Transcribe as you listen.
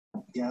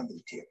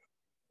gathered here.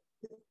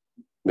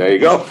 There you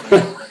go.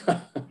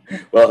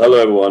 Well, hello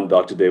everyone.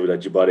 Dr. David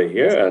Ajibade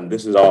here, and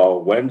this is our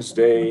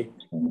Wednesday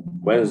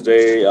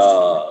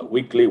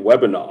weekly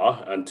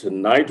webinar. And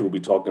tonight we'll be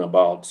talking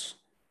about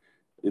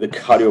the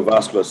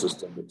cardiovascular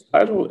system. The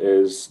title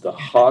is "The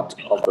Heart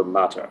of the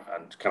Matter,"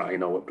 and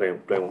kind of we're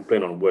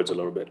playing on words a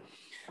little bit.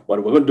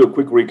 But we're going to do a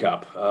quick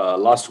recap.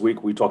 Last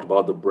week we talked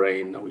about the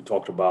brain, and we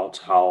talked about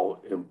how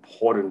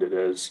important it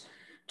is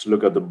to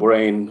look at the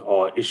brain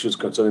or issues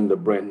concerning the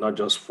brain, not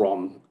just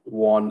from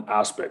one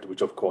aspect,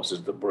 which of course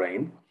is the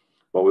brain,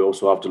 but we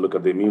also have to look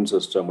at the immune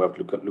system. We have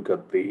to look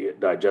at the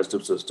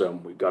digestive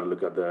system. We got to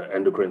look at the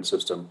endocrine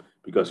system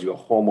because your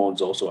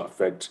hormones also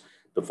affect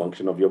the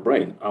function of your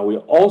brain. And we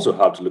also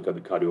have to look at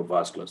the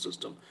cardiovascular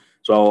system.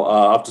 So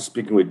after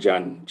speaking with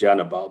Jan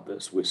about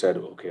this, we said,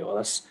 okay, well,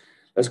 let's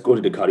go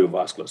to the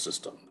cardiovascular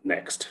system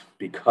next,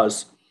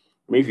 because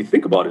I mean, if you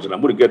think about it, and I'm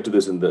going to get to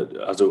this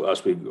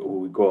as we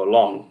go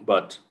along,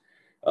 but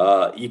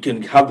you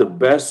can have the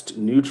best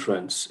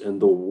nutrients in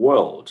the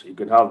world. You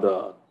can have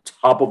the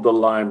top of the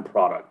line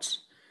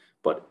products,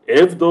 but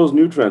if those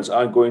nutrients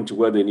aren't going to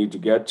where they need to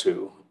get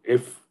to,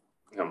 if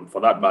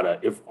for that matter,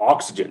 if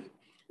oxygen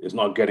is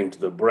not getting to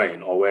the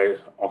brain or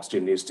where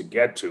oxygen needs to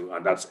get to,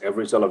 and that's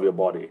every cell of your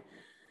body,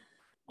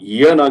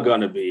 you're not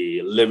going to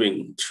be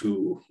living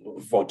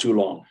for too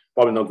long.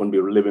 Probably not going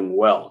to be living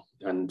well.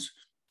 And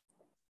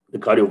the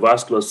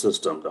cardiovascular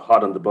system, the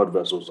heart and the blood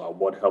vessels are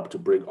what help to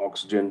bring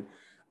oxygen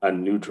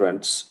and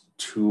nutrients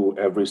to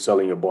every cell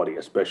in your body,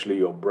 especially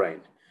your brain.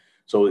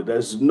 So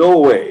there's no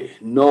way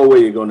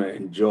you're going to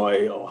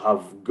enjoy or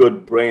have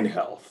good brain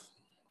health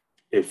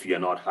if you're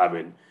not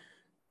having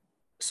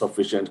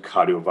sufficient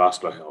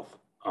cardiovascular health.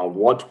 And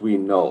what we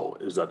know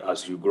is that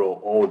as you grow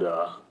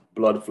older,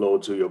 blood flow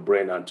to your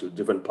brain and to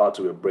different parts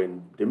of your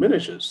brain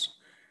diminishes.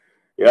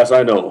 Yes,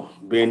 I know.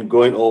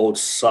 Going old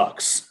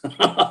sucks.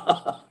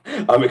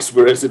 I'm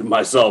experiencing it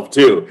myself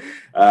too.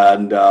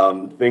 And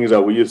things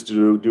that we used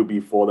to do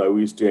before that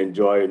we used to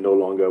enjoy, no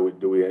longer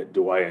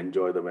do I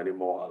enjoy them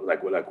anymore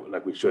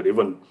like we should.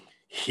 Even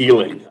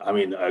healing. I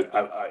mean,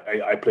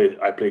 I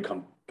play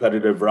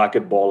competitive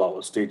racquetball. I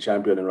was state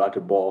champion in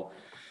racquetball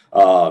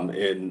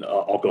in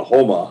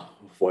Oklahoma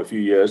for a few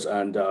years.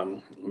 And I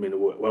mean,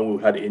 when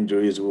we had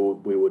injuries,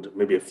 we would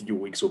maybe a few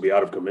weeks we'll be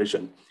out of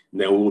commission.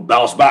 And then we would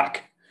bounce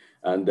back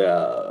and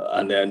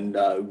then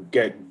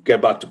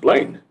get back to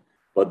playing.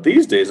 But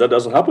these days that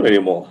doesn't happen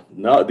anymore.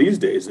 Now these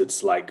days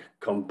it's like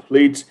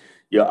complete.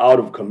 You're out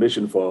of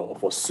commission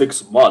for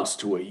 6 months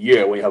to a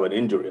year when you have an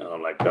injury, and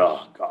I'm like,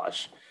 oh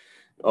gosh,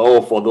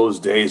 oh for those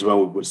days when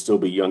we would still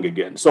be young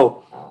again.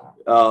 So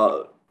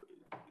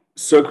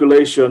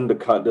circulation, the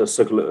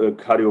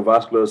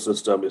cardiovascular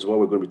system is what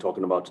we're going to be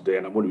talking about today,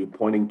 and I'm going to be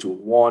pointing to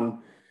one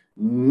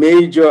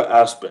major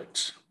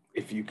aspect.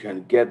 If you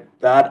can get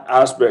that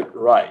aspect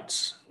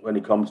right, when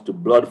it comes to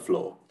blood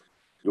flow,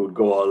 you would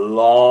go a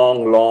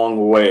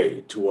long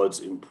way towards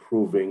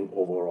improving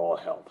overall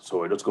health. So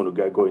we're just going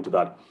to go into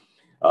that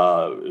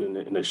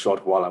in a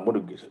short while. I'm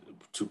going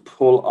to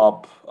pull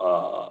up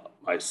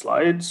my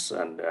slides,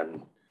 and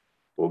then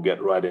we'll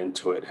get right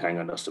into it. Hang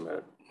on just a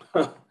minute.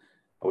 I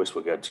always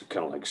forget to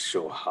kind of like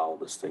show how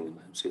this thing,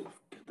 let's see if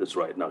I get this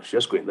right now.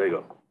 Share screen, there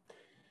you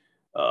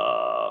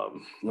go.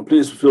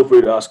 Please feel free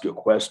to ask your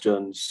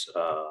questions.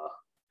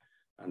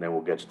 And then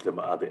we'll get to them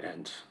at the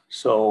end.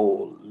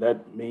 So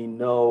let me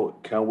know,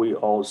 can we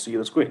all see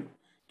the screen?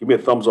 Give me a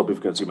thumbs up if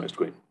you can see my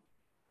screen.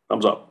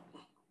 Thumbs up.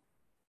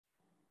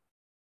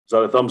 Is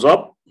that a thumbs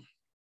up?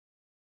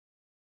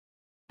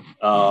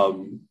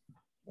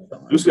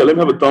 Lucia, let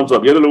me have a thumbs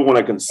up. You're the only one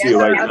I can see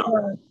right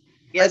now.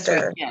 Yes,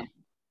 sir.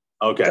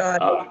 Okay.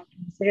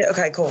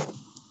 Okay, cool.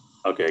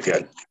 Okay,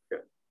 good.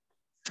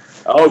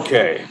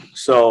 Okay,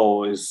 so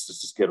let's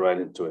just get right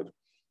into it.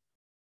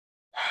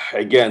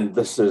 Again,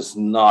 this is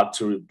not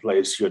to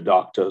replace your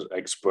doctor's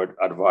expert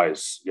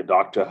advice. Your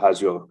doctor has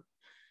your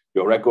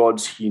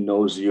records. He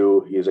knows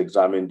you. He has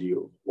examined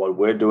you. What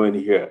we're doing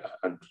here,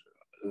 and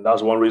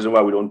that's one reason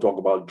why we don't talk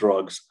about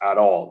drugs at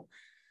all,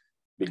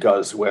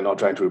 because we're not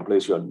trying to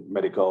replace your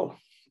medical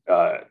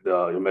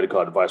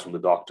advice from the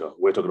doctor.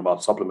 We're talking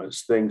about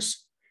supplements,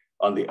 things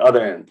on the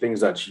other end, things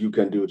that you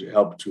can do to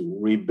help to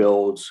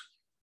rebuild,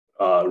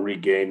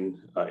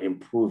 regain,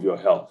 improve your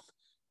health.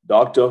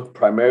 Doctor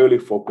primarily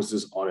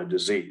focuses on a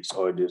disease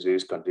or a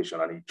disease condition,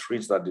 and he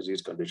treats that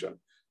disease condition.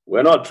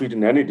 We're not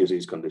treating any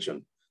disease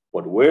condition.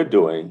 What we're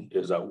doing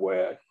is that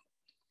we're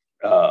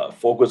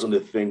focused on the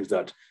things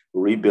that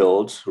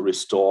rebuild,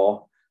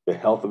 restore the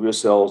health of your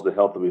cells, the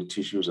health of your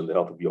tissues, and the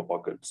health of your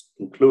organs,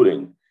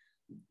 including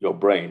your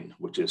brain,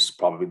 which is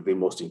probably the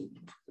most,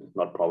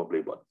 not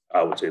probably, but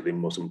I would say the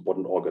most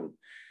important organ.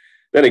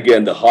 Then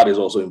again, the heart is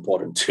also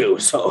important too.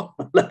 So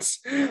let's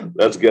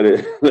get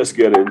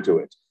into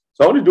it.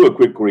 So I want to do a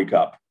quick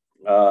recap.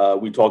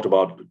 We talked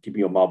about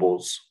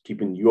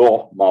keeping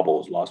your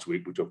marbles last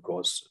week, which of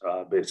course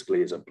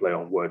basically is a play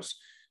on words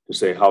to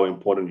say how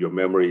important your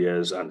memory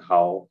is and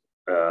how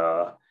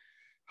a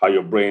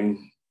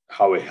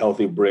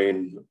healthy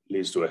brain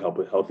leads to a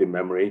healthy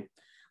memory.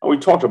 And we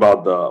talked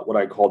about what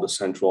I call the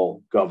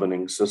central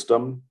governing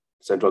system.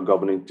 Central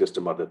governing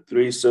system are the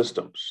three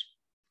systems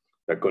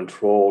that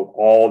control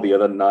all the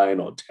other 9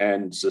 or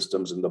 10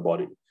 systems in the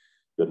body: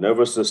 your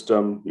nervous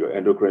system, your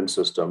endocrine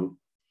system,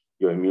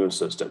 your immune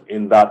system,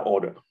 in that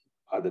order.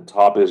 At the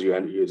top is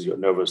your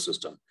nervous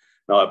system.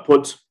 Now I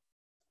put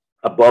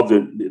above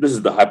this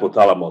is the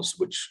hypothalamus,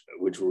 which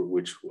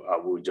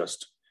we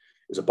just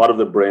is a part of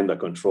the brain that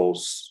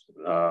controls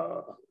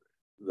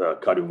the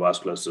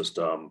cardiovascular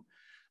system,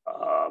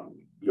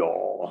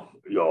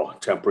 your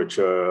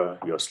temperature,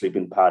 your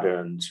sleeping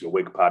patterns, your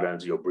wake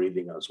patterns, your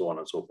breathing, and so on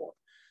and so forth.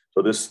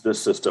 So this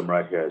system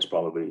right here is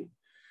probably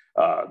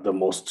the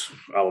most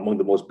among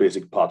the most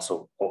basic parts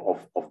of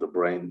the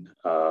brain,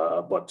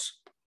 but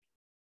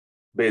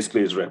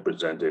basically is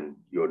representing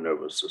your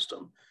nervous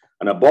system.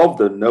 And above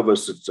the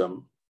nervous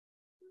system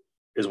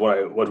is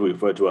what we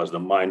refer to as the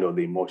mind or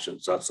the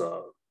emotions. That's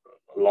a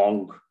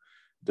long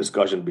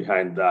discussion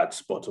behind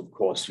that. But of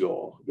course,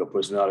 your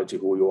personality,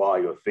 who you are,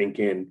 your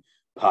thinking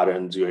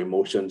patterns, your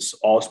emotions,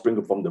 all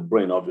spring from the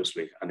brain,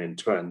 obviously. And in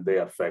turn, they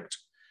affect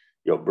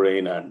your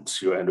brain and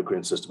your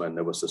endocrine system and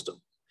nervous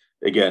system.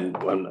 Again,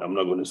 I'm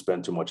not going to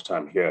spend too much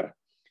time here.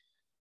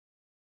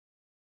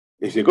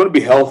 If you're going to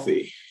be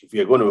healthy, if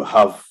you're going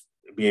to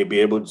be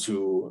able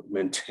to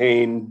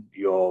maintain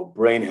your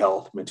brain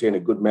health, maintain a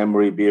good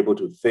memory, be able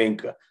to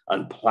think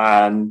and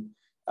plan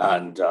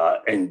and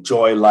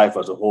enjoy life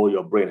as a whole,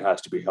 your brain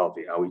has to be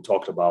healthy. And we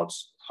talked about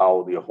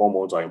how the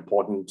hormones are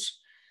important,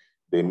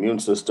 the immune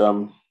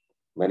system.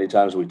 Many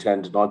times we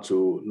tend not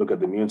to look at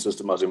the immune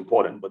system as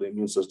important, but the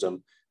immune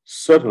system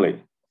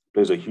certainly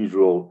plays a huge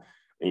role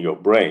in your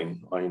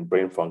brain or in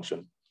brain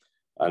function.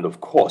 And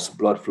of course,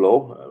 blood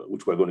flow,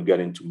 which we're going to get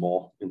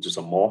into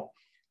some more,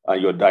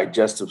 your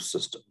digestive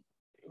system.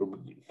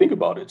 Think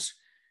about it.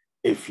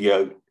 If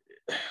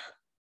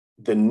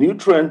the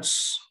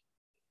nutrients,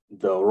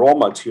 the raw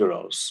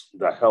materials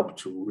that help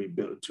to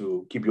rebuild,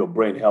 to keep your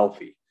brain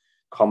healthy,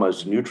 come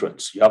as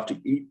nutrients, you have to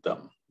eat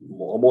them.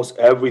 Almost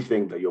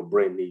everything that your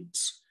brain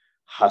needs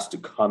has to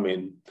come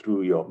in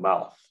through your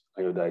mouth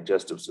and your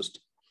digestive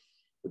system.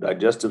 The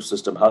digestive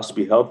system has to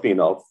be healthy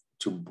enough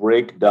to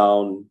break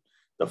down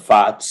the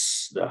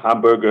fats, the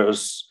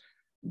hamburgers,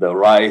 the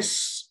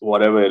rice,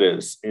 whatever it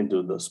is,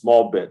 into the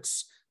small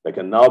bits that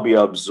can now be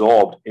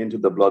absorbed into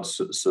the blood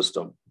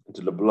system,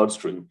 into the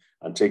bloodstream,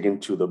 and taken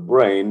to the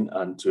brain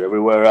and to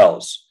everywhere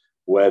else,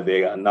 where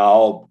they can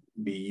now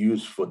be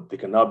used for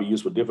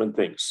different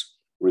things: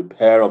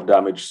 repair of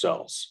damaged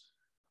cells,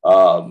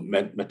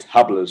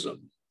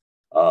 metabolism,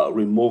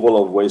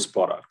 removal of waste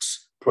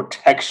products,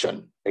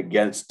 protection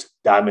against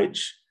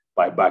damage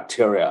by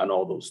bacteria, and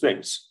all those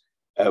things.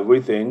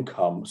 Everything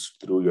comes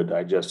through your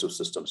digestive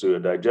system. So your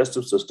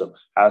digestive system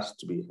has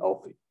to be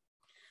healthy.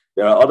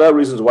 There are other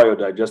reasons why your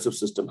digestive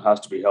system has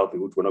to be healthy,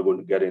 which we're not going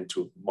to get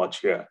into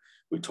much here.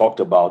 We talked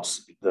about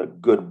the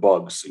good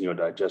bugs in your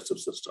digestive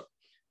system.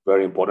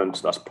 Very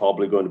important. That's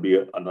probably going to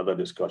be another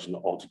discussion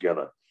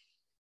altogether.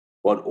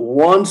 But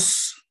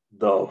once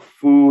the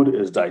food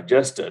is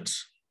digested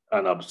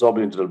and absorbed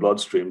into the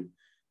bloodstream,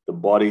 the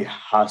body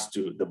has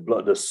to,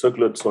 the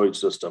circulatory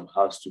system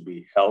has to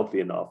be healthy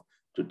enough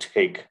to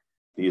take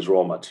these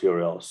raw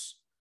materials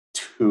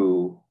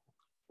to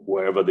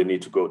wherever they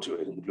need to go to,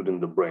 including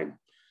the brain.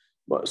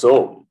 But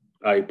so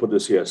I put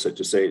this here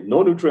to say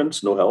no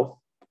nutrients, no health,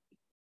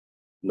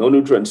 no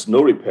nutrients,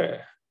 no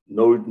repair,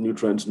 no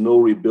nutrients, no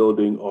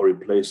rebuilding or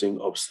replacing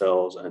of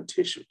cells and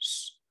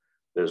tissues.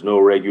 There's no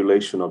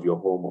regulation of your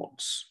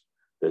hormones.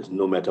 There's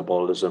no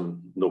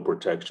metabolism, no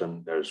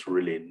protection. There's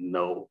really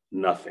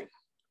nothing.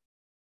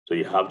 So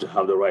you have to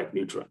have the right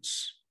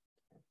nutrients.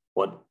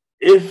 But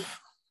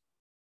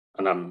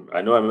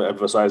I know I'm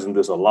emphasizing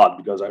this a lot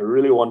because I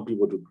really want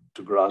people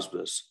to grasp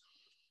this.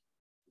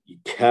 You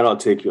cannot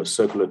take your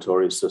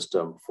circulatory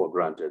system for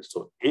granted.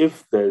 So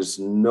if there's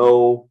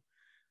no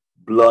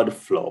blood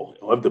flow,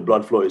 or if the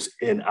blood flow is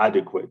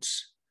inadequate,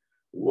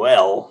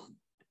 well,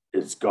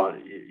 it's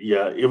gone.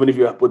 Yeah, even if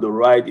you put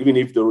you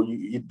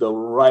eat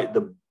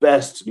the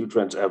best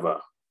nutrients ever,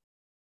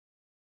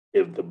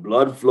 if the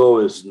blood flow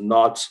is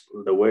not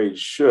the way it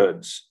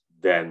should,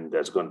 then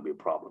there's going to be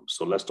problems.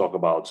 So let's talk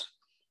about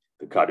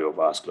the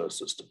cardiovascular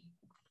system.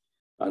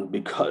 And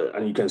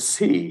you can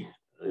see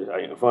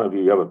in front of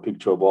you, you have a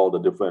picture of all the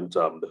different,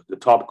 the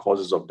top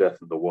causes of death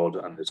in the world,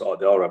 and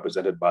they're all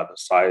represented by the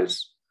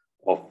size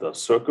of the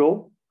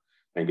circle.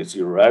 And you can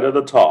see right at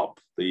the top,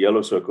 the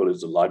yellow circle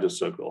is the largest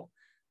circle,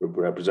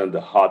 represent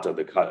the heart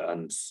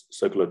and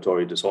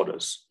circulatory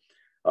disorders.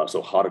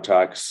 So heart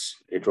attacks,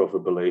 atrial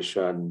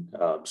fibrillation,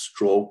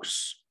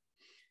 strokes.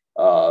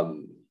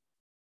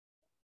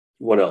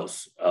 What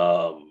else?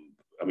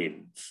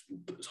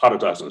 Heart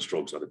attacks and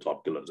strokes are the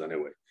top killers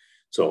anyway.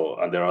 So,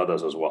 and there are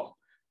others as well.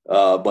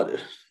 But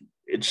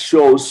it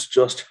shows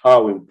just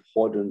how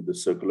important the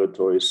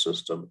circulatory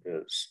system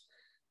is.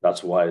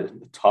 That's why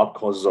the top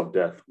causes of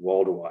death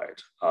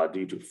worldwide are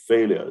due to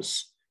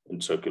failures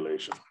in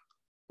circulation.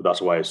 That's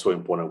why it's so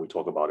important we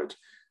talk about it.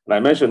 And I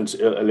mentioned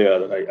earlier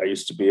that I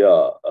used to be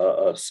a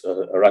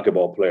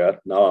racquetball player.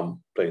 Now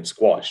I'm playing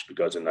squash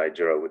because in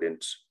Nigeria we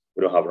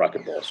don't have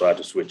racquetball, so I had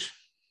to switch.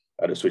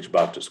 I had to switch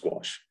back to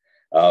squash.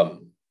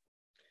 Um,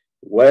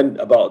 when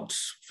about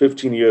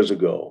 15 years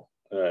ago,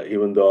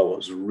 even though I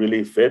was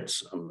really fit,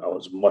 I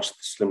was much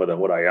slimmer than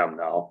what I am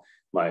now.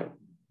 My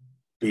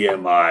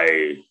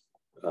BMI,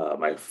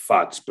 my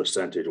fat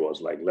percentage was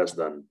like less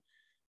than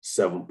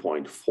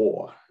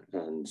 7.4,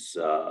 and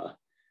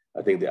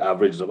I think the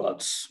average is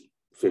about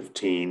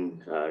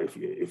 15.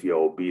 If you're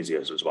obese,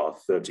 yes, it's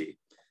about 30.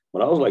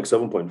 When I was like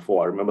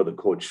 7.4, I remember the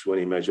coach when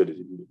he measured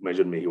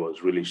me, he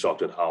was really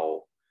shocked at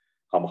how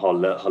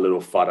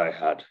little fat I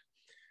had.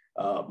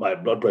 My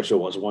blood pressure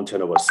was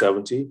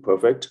 110/70,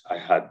 perfect. I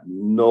had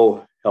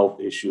no health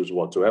issues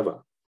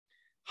whatsoever.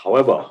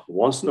 However,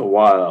 once in a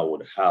while, I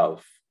would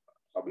have,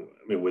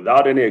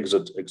 without any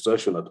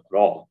exertion at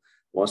all,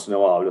 once in a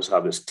while, I'll just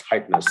have this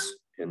tightness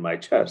in my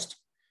chest.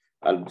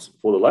 And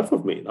for the life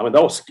of me,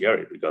 that was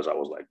scary because I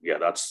was like, yeah,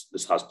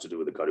 this has to do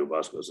with the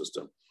cardiovascular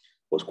system.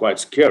 It was quite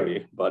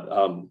scary, but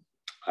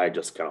I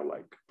just kind of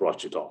like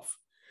brushed it off.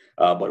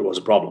 But it was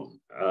a problem.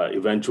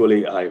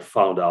 Eventually, I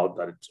found out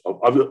that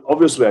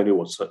obviously I knew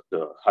what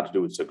had to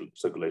do with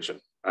circulation.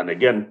 And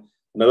again,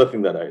 another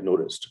thing that I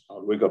noticed,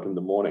 I'll wake up in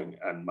the morning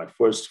and my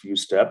first few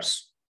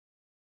steps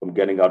from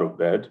getting out of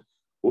bed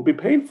would be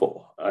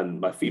painful. And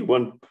my feet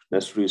weren't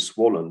necessarily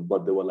swollen,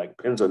 but they were like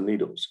pins and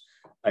needles.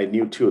 I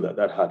knew too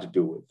that had to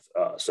do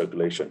with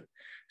circulation.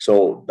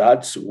 So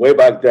that's way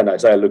back then. I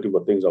started looking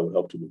for things that would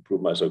help to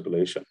improve my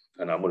circulation.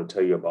 And I'm going to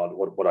tell you about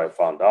what I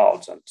found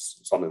out and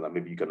something that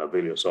maybe you can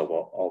avail yourself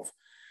of.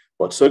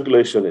 But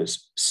circulation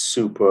is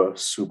super,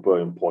 super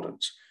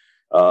important.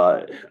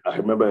 I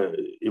remember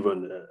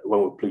even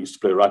when we used to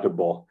play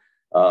racquetball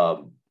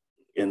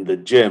in the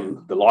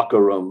gym, the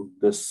locker room,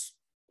 this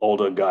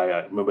older guy,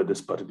 I remember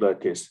this particular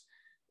case.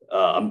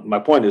 My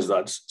point is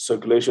that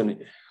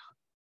circulation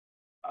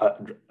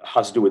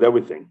has to do with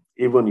everything,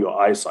 even your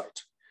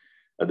eyesight.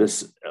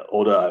 This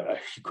older,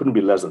 he couldn't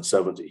be less than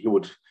 70. He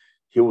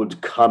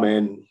would come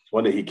in,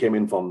 one day he came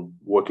in from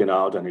working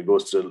out and he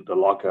goes to the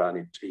locker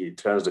and he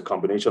turns the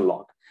combination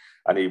lock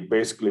and he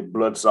basically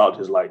blurts out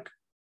his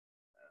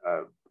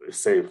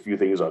say a few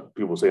things that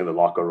people say in the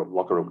locker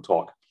room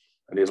talk.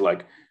 And he's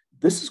like,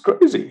 this is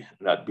crazy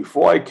that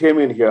before I came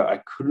in here,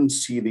 I couldn't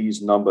see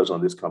these numbers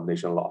on this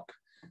combination lock.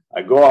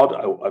 I go out,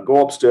 I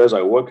go upstairs,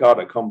 I work out,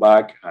 I come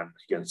back and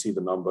you can see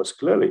the numbers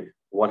clearly.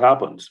 What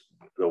happens?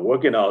 The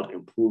working out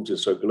improves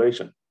his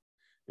circulation.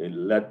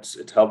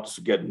 It helps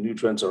get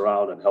nutrients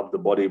around and help the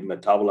body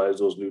metabolize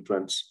those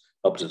nutrients,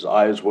 helps his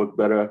eyes work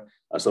better.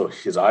 And so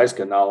his eyes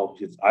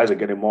are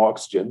getting more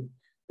oxygen,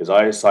 his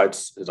eyes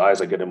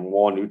are getting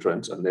more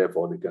nutrients, and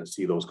therefore they can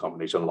see those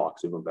combination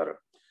locks even better.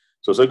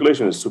 So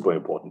circulation is super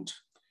important.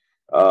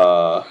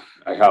 I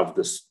have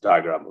this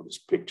diagram of these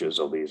pictures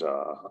of these,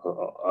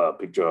 a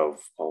picture of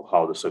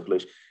how the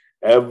circulation,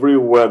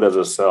 everywhere there's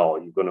a cell,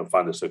 you're going to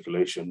find the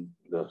circulation,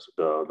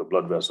 the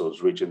blood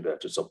vessels reaching there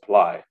to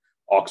supply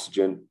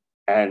oxygen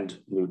and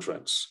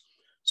nutrients.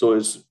 So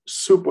it's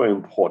super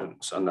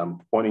important. And I'm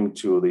pointing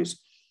to this.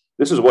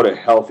 This is what a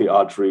healthy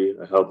artery,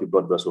 a healthy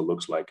blood vessel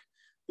looks like.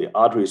 The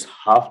arteries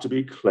have to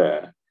be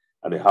clear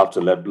and they have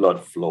to let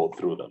blood flow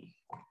through them.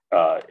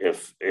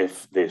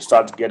 If they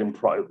start getting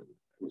let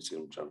me see,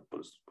 I'm trying to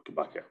put it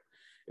back here.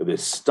 If they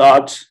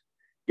start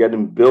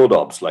getting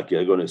buildups like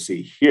you're going to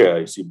see here,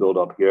 you see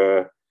buildup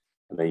here,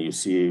 and then you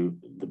see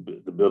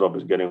the buildup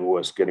is getting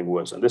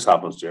worse. And this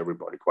happens to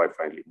everybody, quite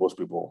frankly. Most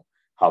people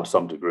have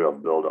some degree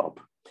of buildup.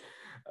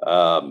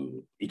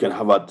 You can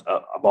have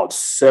about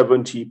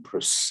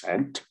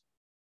 70%,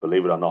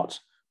 believe it or not,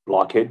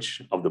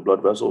 blockage of the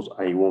blood vessels,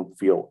 and you won't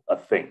feel a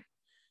thing.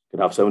 You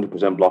can have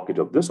 70% blockage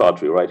of this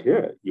artery right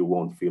here, you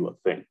won't feel a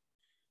thing.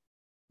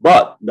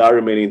 But that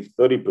remaining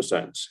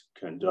 30%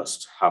 can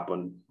just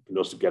happen,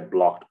 just get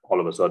blocked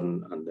all of a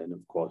sudden, and then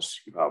of course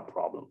you have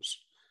problems.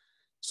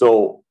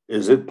 So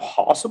is it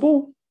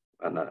possible?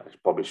 And I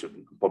probably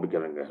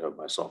getting ahead of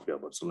myself here,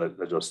 but so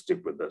let's just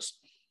stick with this.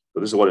 So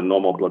this is what a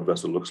normal blood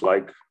vessel looks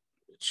like.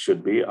 It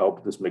should be. I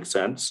hope this makes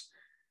sense.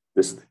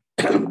 This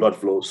blood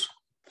flows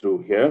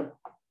through here,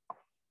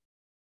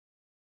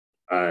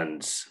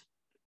 and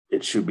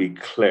it should be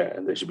clear,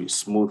 and there should be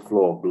smooth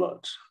flow of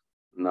blood.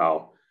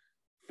 Now,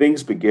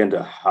 things begin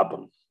to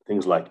happen,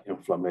 things like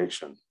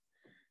inflammation,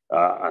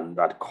 and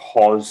that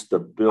cause the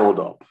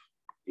buildup.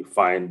 You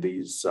find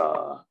these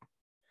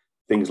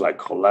things like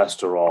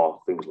cholesterol,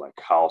 things like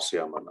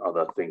calcium, and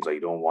other things that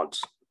you don't want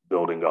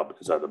building up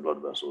inside the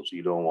blood vessels.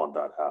 You don't want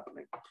that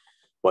happening.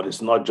 But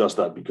it's not just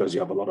that because you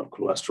have a lot of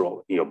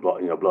cholesterol in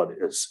your blood.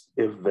 It's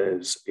if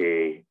there's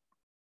a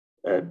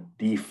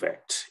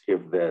defect,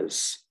 if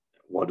there's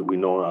what we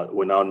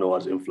now know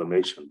as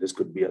inflammation. This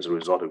could be as a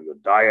result of your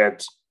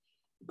diet.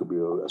 It could be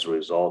as a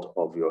result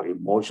of your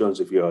emotions.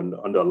 If you're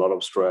under a lot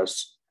of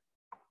stress,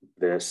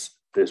 there's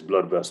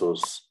blood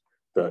vessels,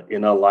 the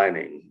inner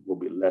lining will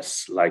be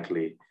less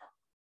likely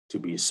to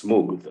be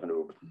smooth and it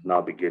will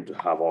now begin to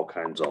have all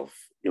kinds of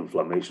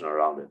inflammation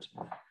around it.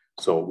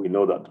 So we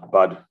know that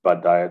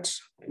bad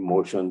diets,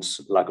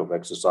 emotions, lack of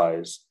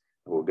exercise,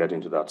 we'll get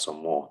into that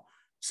some more.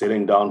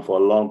 Sitting down for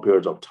long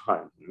periods of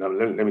time. Now,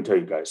 let me tell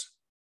you guys,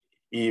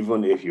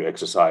 even if you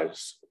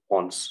exercise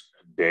once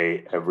a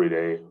day, every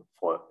day,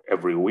 for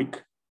every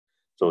week,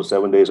 so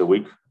 7 days a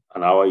week,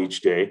 an hour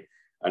each day,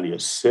 and you're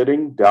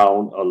sitting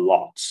down a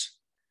lot,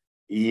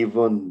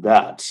 even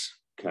that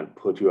can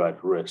put you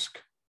at risk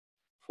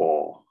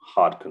for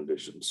heart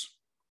conditions.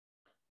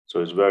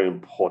 So it's very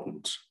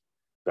important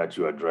that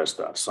you address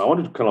that. So I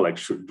wanted to kind of like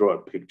draw a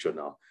picture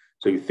now.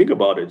 So you think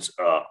about it,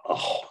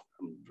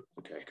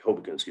 okay, I hope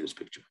you can see this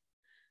picture.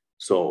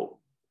 So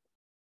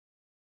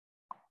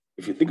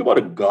if you think about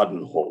a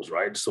garden hose,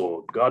 right?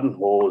 So garden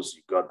hose,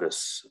 you got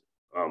this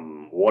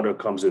water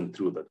comes in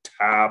through the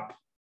tap,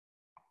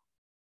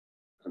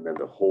 and then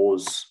the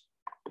hose,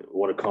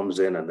 water comes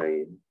in and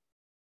then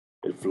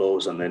it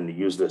flows, and then you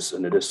use this,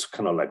 and it is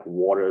kind of like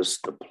waters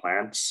the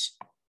plants,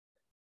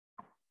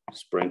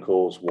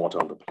 sprinkles water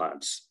on the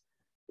plants.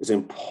 It's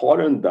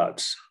important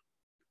that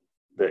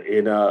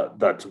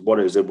that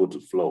water is able to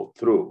flow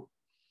through.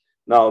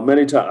 Now,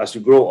 many times as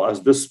you grow,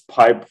 as this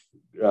pipe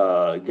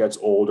gets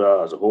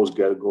older, as the hose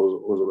goes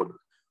older,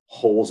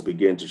 holes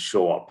begin to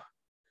show up.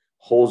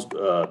 Holes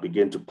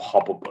begin to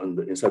pop up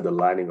inside the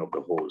lining of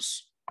the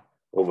hose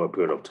over a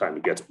period of time.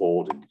 It gets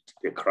old and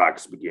the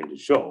cracks begin to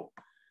show.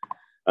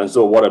 And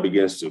so water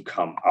begins to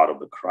come out of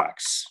the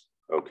cracks,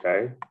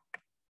 okay?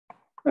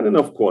 And then,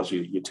 of course,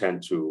 you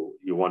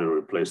want to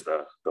replace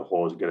the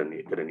hose, get a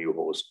new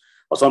hose.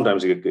 Or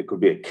sometimes it could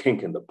be a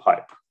kink in the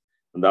pipe.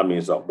 And that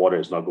means that water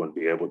is not going to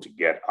be able to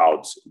get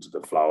out into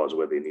the flowers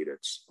where they need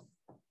it.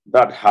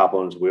 That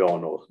happens. We all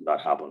know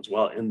that happens.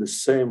 Well, in the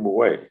same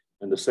way,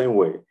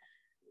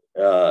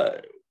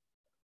 our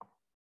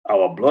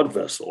blood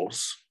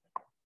vessels,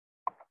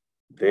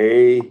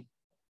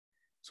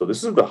 so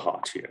this is the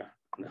heart here.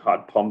 And the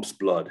heart pumps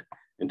blood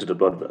into the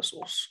blood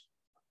vessels.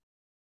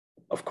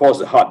 Of course,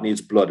 the heart needs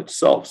blood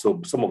itself.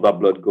 So some of that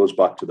blood goes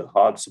back to the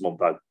heart. Some of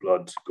that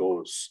blood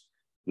goes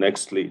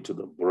nextly to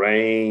the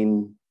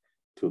brain,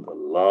 to the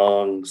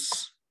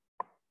lungs,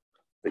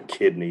 the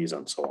kidneys,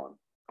 and so on.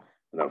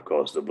 And of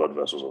course, the blood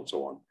vessels and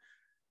so on.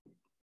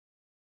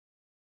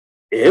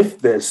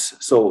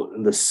 So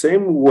in the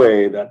same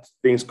way that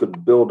things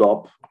could build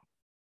up,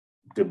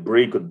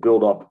 debris could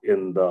build up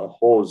in the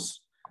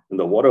hose, in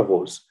the water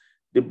hose,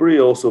 debris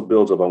also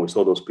builds up, and we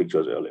saw those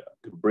pictures earlier.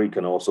 Debris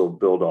can also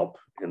build up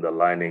in the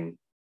lining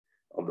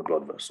of the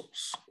blood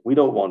vessels. We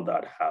don't want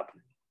that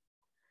happening.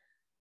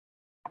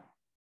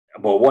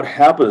 But what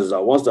happens is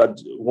that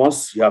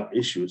once you have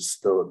issues,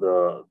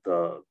 the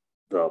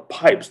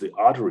pipes, the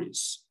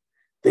arteries,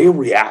 they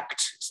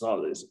react.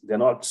 They're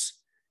not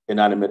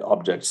inanimate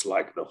objects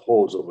like the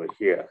hose over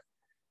here.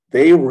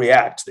 They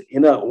react.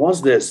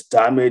 Once there's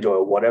damage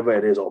or whatever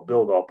it is or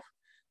build up,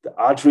 the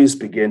arteries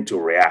begin to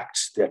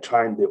react. They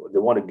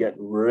want to get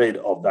rid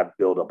of that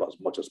buildup as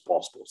much as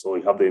possible. So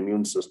you have the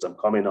immune system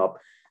coming up,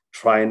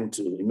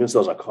 immune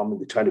cells are coming,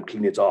 they're trying to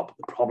clean it up.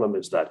 The problem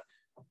is that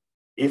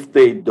if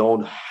they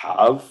don't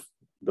have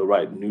the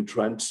right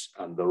nutrients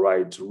and the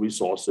right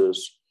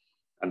resources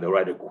and the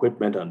right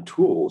equipment and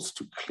tools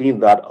to clean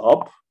that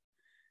up,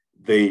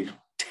 they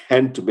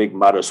tend to make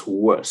matters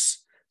worse.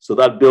 So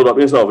that buildup,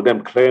 instead of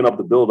them clearing up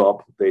the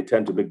buildup, they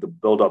tend to make the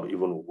buildup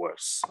even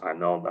worse. I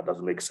know that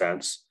doesn't make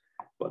sense,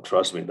 but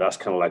trust me, that's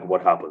kind of like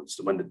what happens.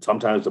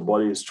 Sometimes the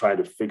body is trying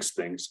to fix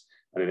things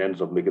and it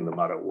ends up making the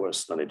matter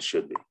worse than it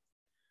should be.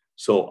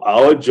 So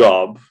our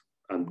job,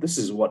 and this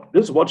is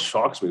what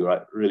shocks me,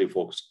 right? Really,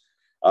 folks.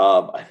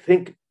 I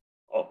think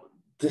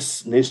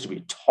this needs to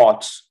be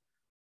taught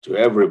to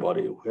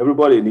everybody.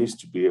 Everybody needs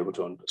to be able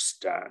to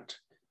understand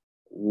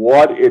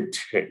what it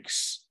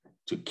takes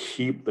to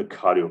keep the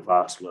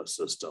cardiovascular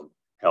system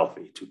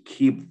healthy, to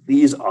keep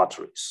these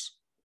arteries,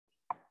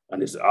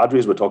 and it's the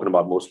arteries we're talking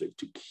about mostly,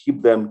 to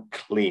keep them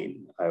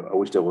clean. I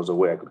wish there was a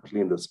way I could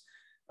clean this.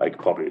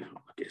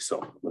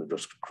 So I'm going to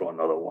just draw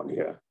another one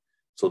here.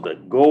 So the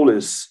goal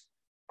is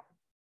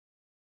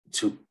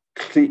to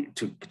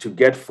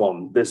get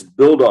from this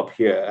buildup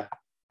here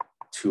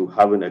to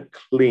having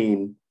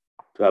clean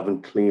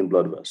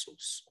blood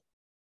vessels.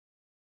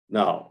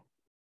 Now,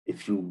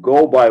 if you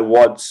go by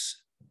what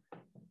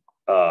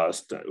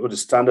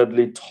is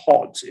standardly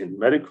taught in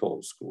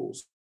medical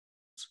schools,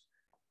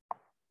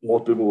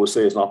 most people will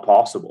say it's not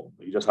possible.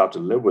 You just have to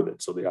live with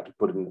it. So they have to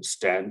put in a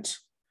stent,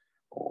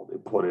 or they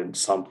put in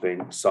some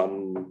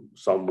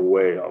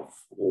way of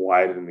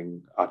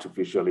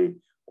artificially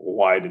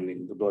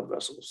widening the blood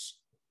vessels.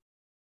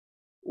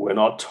 We're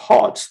not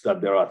taught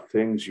that there are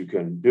things you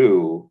can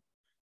do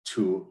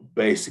to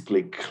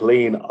basically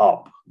clean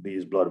up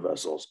these blood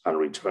vessels and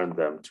return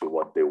them to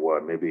what they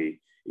were,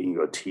 maybe in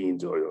your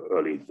teens or your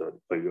early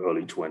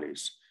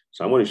 20s.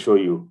 So I'm going to show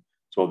you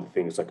some of the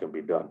things that can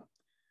be done.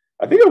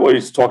 I think I've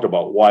already talked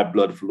about why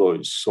blood flow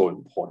is so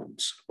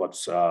important, but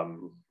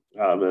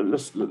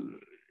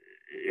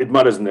it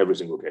matters in every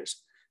single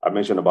case. I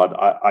mentioned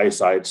about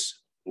eyesight.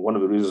 One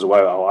of the reasons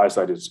why our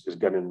eyesight is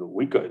getting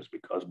weaker is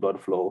because blood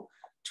flow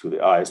to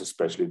the eyes,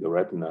 especially the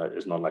retina,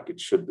 is not like it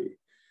should be.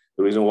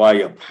 The reason why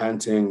you're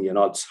panting, you're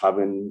not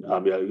having,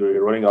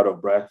 you're running out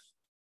of breath,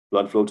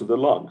 blood flow to the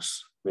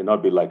lungs may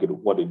not be like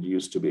what it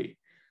used to be.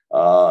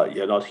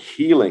 You're not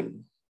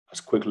healing as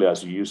quickly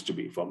as you used to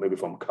be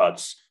from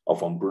cuts or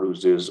from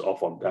bruises or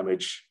from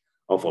damage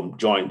or from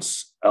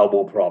joints,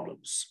 elbow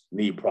problems,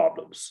 knee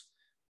problems.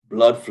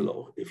 Blood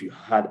flow, if you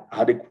had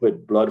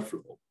adequate blood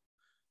flow,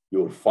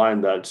 you would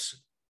find that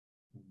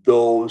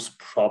those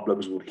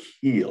problems would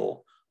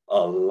heal a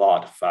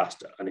lot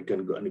faster. And it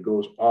can go, and it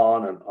goes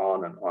on and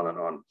on and on and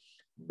on.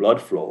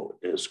 Blood flow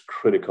is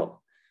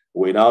critical.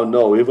 We now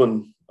know,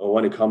 even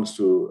when it comes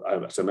to,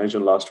 as I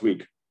mentioned last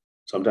week,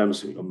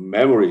 sometimes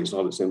memory is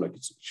not the same like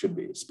it should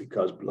be. It's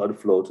because blood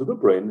flow to the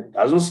brain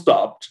hasn't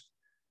stopped,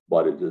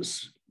 but it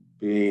is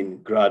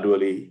being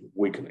gradually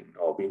weakening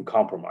or being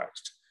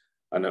compromised.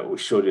 And we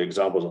showed you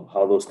examples of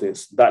how those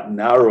things, that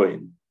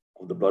narrowing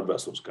of the blood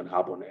vessels can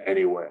happen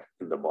anywhere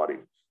in the body,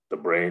 the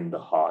brain, the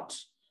heart,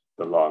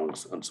 the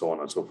lungs, and so on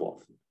and so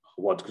forth.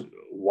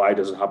 Why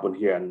does it happen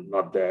here and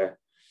not there?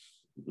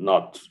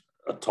 Not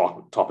a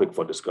topic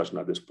for discussion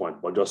at this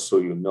point, but just so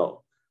you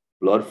know,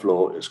 blood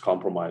flow is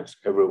compromised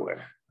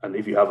everywhere. And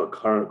if you have a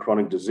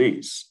chronic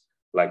disease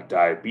like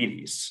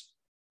diabetes,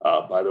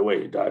 by the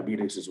way,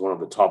 diabetes is one of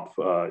the top,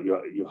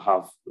 you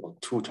have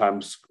 2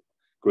 times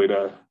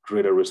greater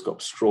risk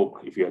of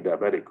stroke if you're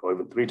diabetic, or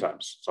even 3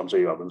 times. Some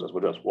say you have as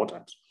much as 4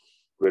 times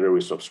greater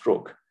risk of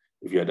stroke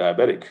if you're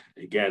diabetic.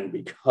 Again,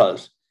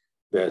 because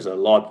there's a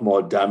lot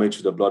more damage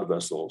to the blood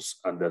vessels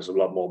and there's a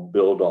lot more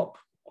buildup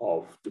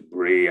of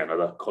debris and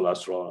other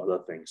cholesterol and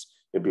other things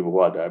in people who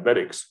are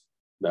diabetics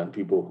than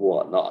people who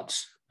are not.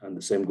 And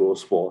the same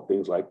goes for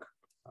things like,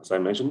 as I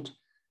mentioned,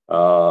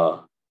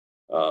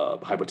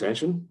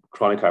 hypertension,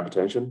 chronic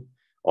hypertension,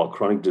 or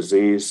chronic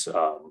disease,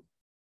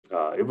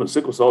 even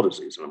sickle cell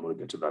disease. And I'm going to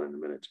get to that in a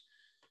minute.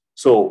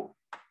 So,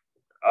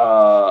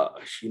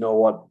 you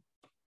know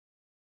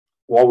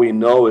what we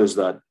know is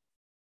that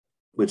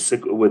with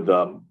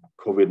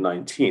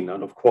COVID-19,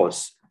 and of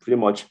course, pretty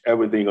much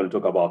everything you're going to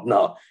talk about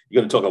now,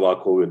 you're going to talk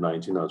about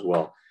COVID-19 as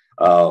well.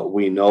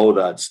 We know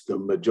that the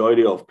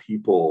majority of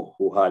people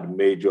who had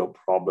major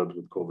problems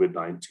with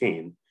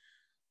COVID-19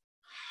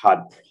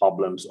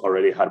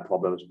 already had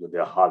problems with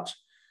their heart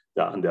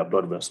and their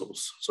blood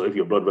vessels. So if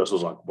your blood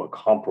vessels were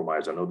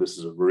compromised, I know this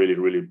is a really,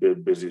 really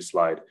busy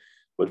slide,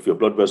 but if your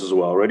blood vessels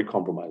were already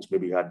compromised,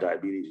 maybe you had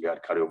diabetes, you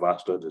had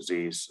cardiovascular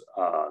disease,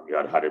 you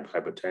had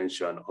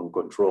hypertension,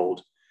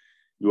 uncontrolled,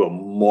 you are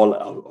more,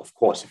 of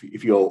course,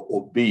 if you're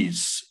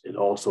obese, it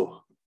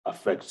also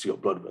affects your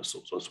blood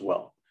vessels as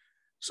well.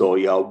 So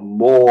you're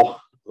more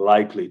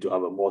likely to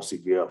have a more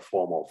severe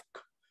form of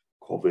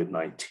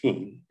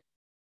COVID-19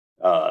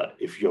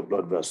 if your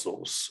blood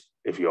vessels,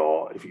 if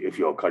your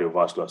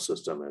cardiovascular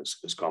system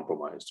is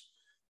compromised.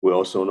 We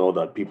also know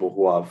that people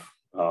who have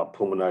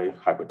pulmonary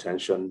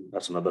hypertension,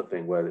 that's another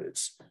thing where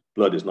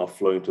blood is not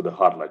flowing to the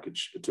heart like it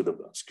should, to the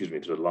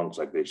lungs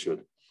like they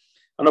should.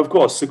 And of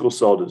course, sickle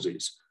cell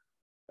disease.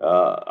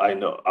 I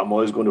know I'm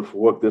always going to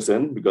work this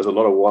in because a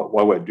lot of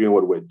what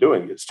we're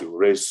doing is to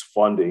raise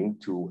funding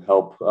to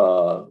help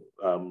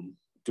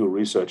do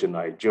research in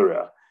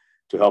Nigeria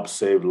to help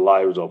save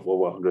lives of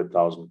over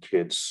 100,000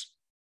 kids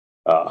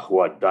who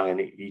are dying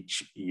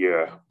each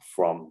year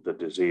from the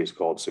disease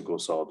called sickle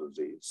cell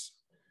disease.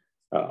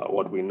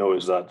 What we know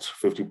is that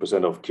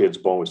 50% of kids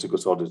born with sickle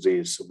cell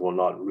disease will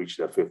not reach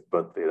their 5th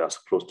birthday. That's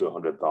close to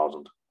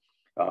 100,000,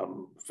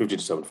 50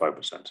 to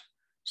 75%.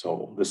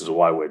 So this is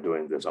why we're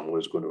doing this. I'm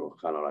always going to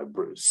kind of like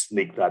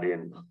sneak that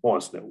in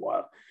once in a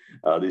while.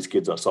 These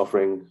kids are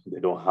suffering. They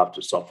don't have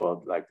to suffer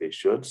like they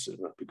should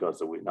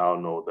because we now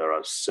know there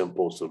are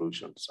simple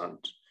solutions, and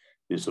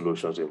these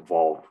solutions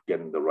involve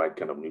getting the right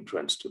kind of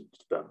nutrients to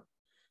them.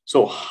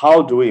 So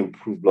how do we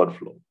improve blood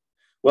flow?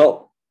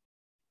 Well,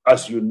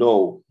 as you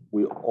know,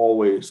 we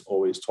always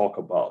talk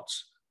about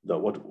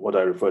what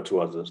I refer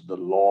to as the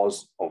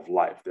laws of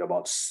life. There are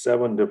about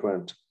 7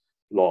 different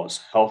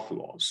laws, health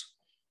laws,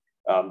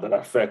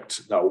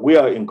 that we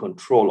are in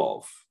control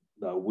of,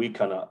 that we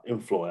can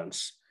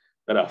influence,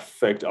 that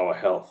affect our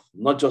health,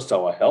 not just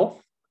our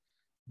health,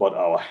 but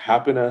our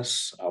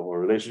happiness, our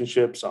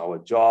relationships, our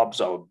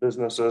jobs, our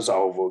businesses,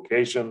 our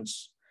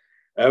vocations,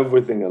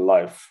 everything in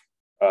life.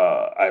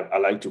 I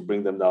like to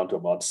bring them down to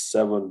about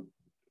 7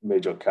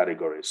 major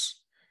categories.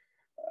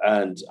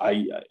 And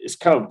it's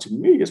kind of, to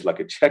me, it's like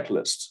a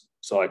checklist.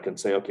 So I can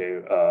say, okay,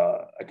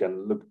 I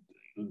can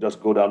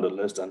just go down the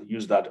list and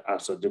use that to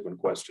answer different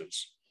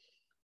questions.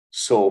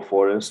 So,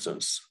 for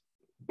instance,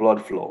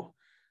 blood flow.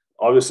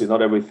 Obviously,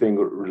 not everything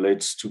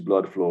relates to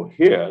blood flow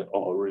here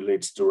or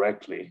relates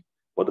directly.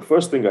 But the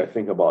first thing I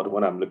think about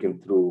when I'm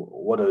looking through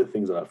what are the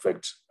things that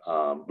affect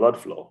blood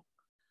flow,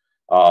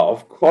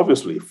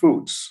 obviously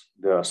foods.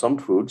 There are some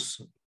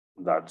foods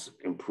that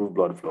improve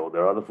blood flow.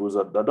 There are other foods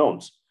that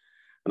don't.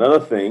 Another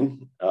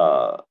thing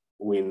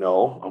we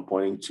know, I'm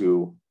pointing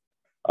to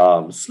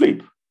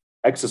sleep,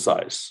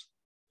 exercise,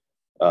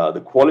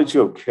 the quality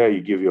of care you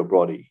give your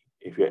body.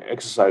 if you're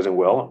exercising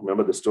well,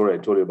 remember the story I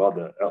told you about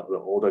the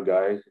older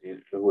guy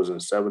who was in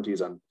his 70s,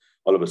 and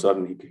all of a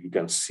sudden he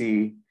can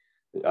see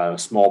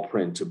small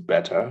print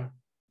better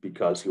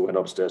because he went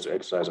upstairs to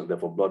exercise, and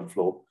therefore blood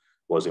flow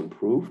was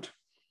improved.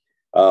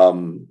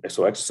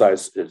 So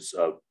exercise is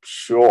a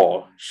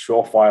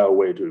surefire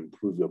way to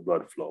improve your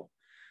blood flow.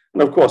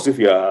 And of course, if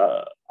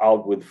you're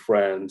out with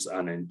friends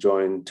and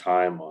enjoying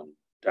time on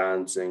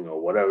dancing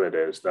or whatever it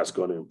is, that's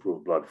going to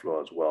improve blood flow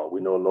as well.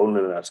 We know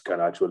loneliness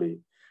can actually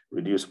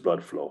reduce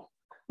blood flow.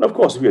 And of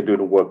course, if you're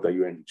doing work that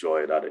you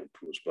enjoy, that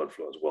improves blood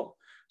flow as well.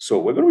 So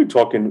we're going to be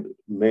talking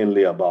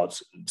mainly about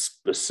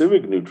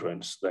specific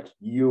nutrients that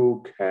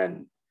you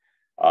can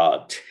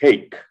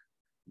take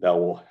that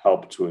will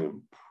help to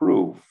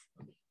improve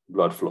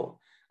blood flow.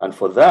 And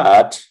for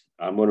that,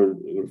 I'm going to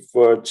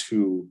refer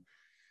to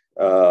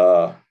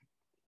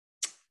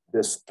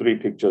these three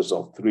pictures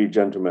of three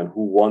gentlemen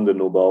who won the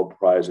Nobel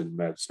Prize in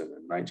Medicine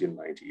in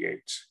 1998.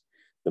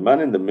 The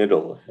man in the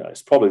middle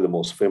is probably the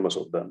most famous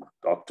of them.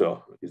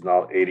 He's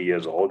now 80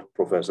 years old,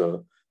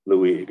 Professor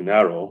Louis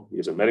Ignarro.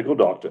 He's a medical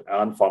doctor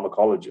and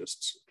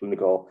pharmacologist,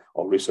 clinical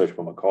or research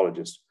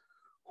pharmacologist,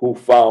 who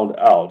found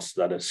out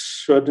that a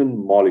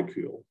certain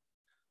molecule,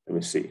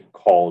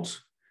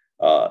 called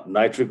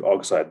nitric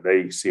oxide, there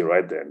you see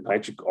right there,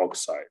 nitric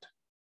oxide.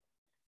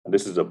 And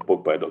this is a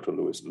book by Dr.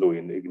 Louis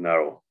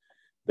Ignarro.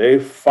 They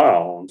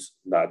found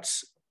that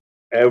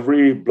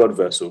every blood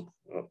vessel,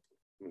 let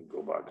me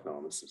go back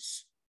now,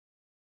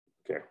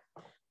 okay.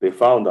 They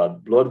found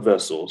that blood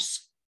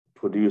vessels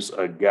produce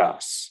a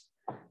gas.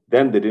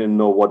 Then they didn't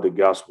know what the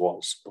gas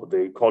was, but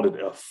they called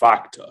it a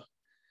factor.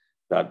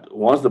 That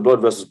once the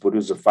blood vessels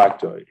produce a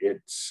factor,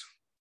 it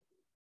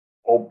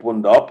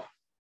opened up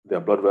their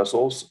blood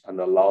vessels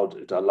and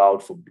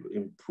allowed for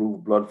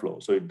improved blood flow.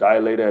 So it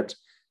dilated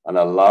and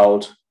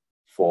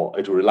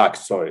it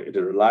relaxed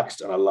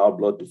and allowed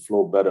blood to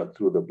flow better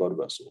through the blood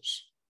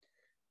vessels.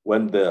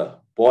 When the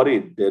body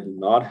did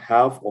not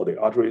have, or the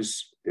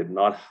arteries did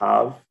not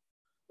have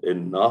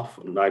enough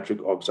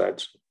nitric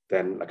oxide,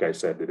 then, like I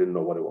said, they didn't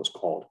know what it was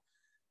called.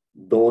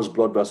 Those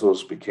blood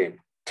vessels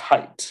became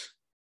tight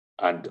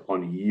and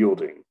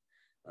unyielding,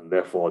 and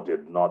therefore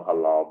did not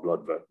allow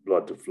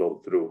blood to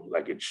flow through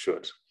like it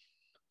should.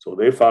 So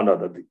they found out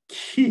that the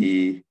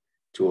key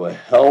to a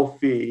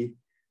healthy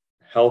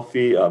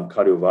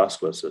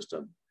cardiovascular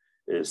system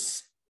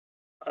is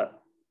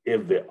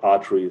if the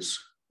arteries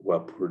were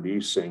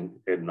producing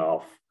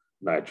enough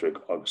nitric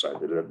oxide.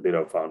 They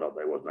later found out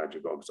that it was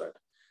nitric oxide.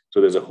 So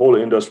there's a whole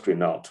industry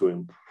now to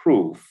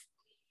improve,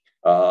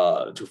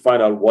 to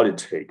find out what it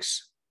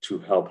takes to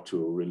help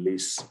to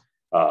release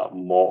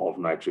more of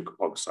nitric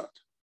oxide.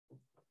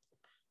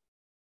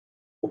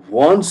 If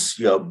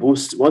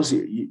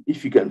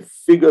you can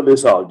figure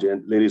this out,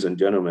 ladies and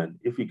gentlemen,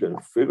 if you can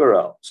figure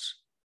out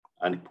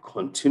and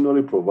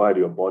continually provide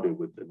your body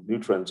with the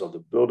nutrients of the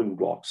building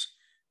blocks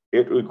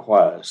it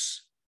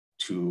requires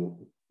to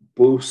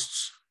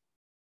boost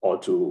or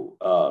to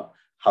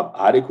have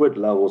adequate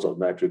levels of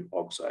nitric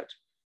oxide,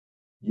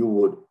 you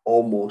would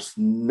almost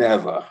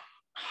never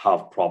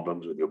have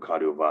problems with your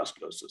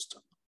cardiovascular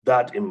system.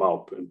 That, in my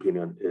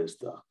opinion, is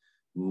the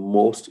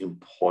most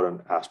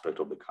important aspect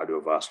of the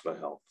cardiovascular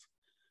health.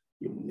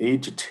 You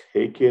need to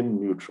take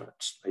in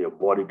nutrients that your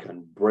body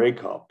can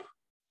break up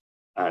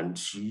and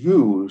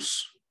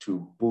use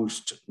to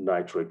boost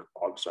nitric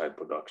oxide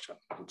production.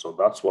 And so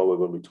that's what we're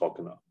going to be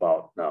talking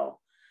about now.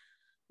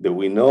 That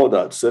we know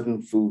that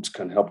certain foods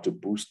can help to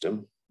boost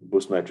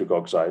nitric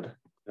oxide.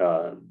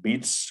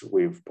 Beets,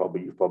 you've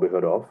probably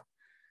heard of,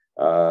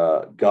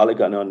 garlic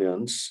and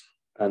onions,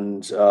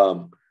 and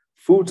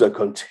foods that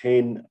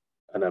contain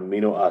an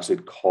amino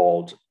acid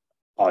called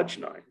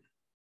arginine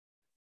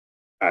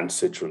and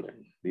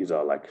citrulline. These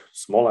are like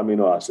small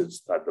amino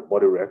acids that the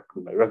body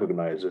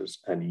recognizes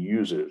and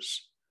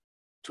uses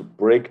to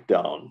break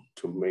down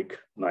to make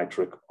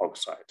nitric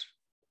oxide.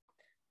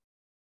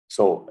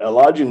 So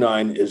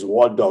L-arginine is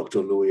what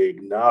Dr. Louis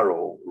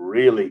Ignarro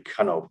really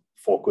kind of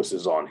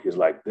focuses on. He's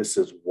like, this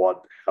is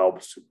what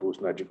helps to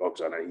boost nitric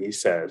oxide. And he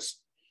says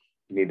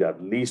you need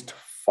at least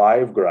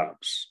 5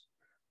 grams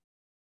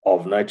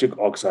of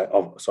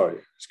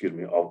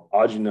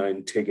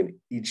arginine taken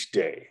each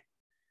day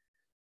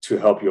to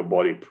help your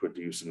body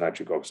produce the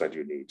nitric oxide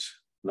you need.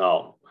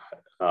 Now,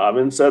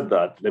 having said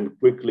that, let me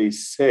quickly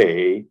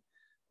say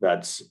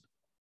that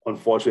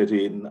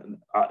unfortunately,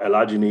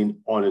 L-arginine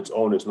on its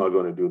own is not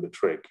going to do the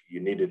trick. You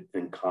need it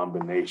in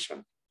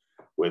combination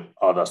with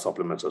other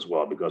supplements as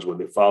well, because when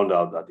they found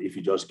out that if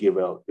you just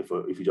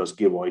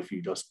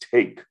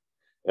take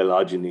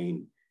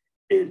L-arginine,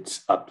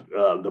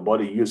 the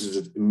body uses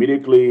it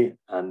immediately,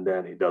 and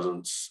then it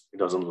doesn't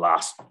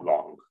last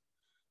long.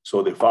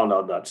 So they found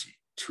out that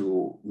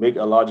to make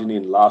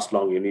L-arginine last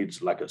long, you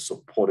need like a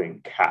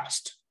supporting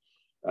cast,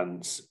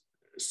 and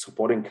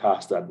supporting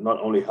cast that not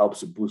only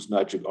helps to boost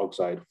nitric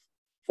oxide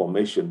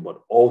formation,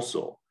 but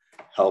also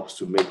helps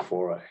to make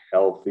for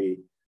the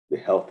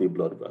healthy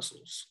blood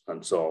vessels.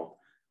 And so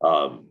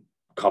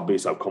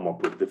companies have come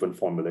up with different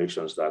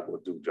formulations that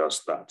will do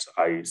just that.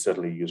 I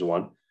certainly use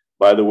one.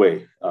 By the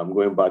way,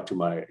 going back to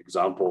my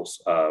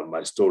examples,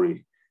 my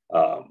story,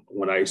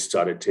 when I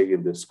started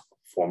taking this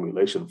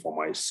formulation for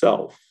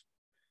myself,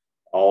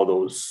 all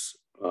those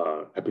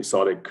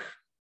episodic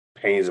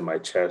pains in my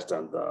chest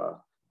and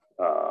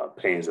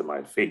pains in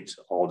my feet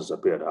all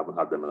disappeared. I haven't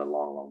had them in a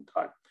long, long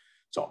time.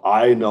 So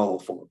I know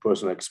from a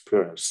personal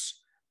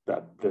experience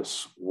that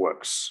this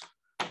works.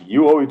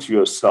 You owe it to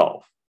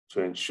yourself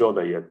to ensure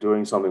that you're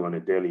doing something on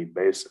a daily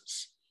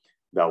basis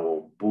that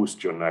will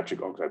boost your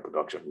nitric oxide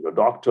production. Your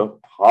doctor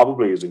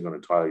probably isn't going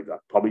to tell you that.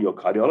 Probably your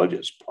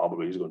cardiologist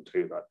probably is going to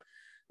tell you that,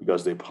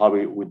 because they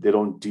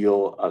don't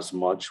deal as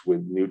much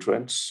with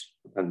nutrients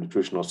and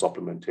nutritional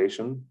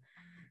supplementation.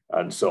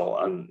 And so,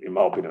 and in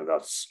my opinion,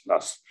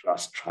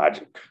 that's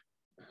tragic.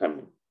 I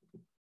mean,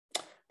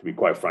 to be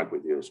quite frank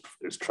with you,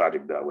 it's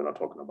tragic that we're not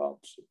talking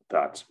about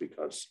that,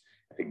 because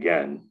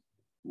again,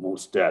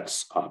 most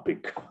deaths are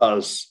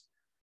because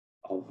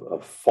of a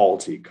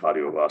faulty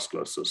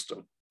cardiovascular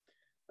system.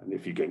 And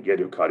if you can get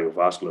your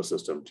cardiovascular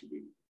system to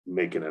be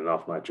making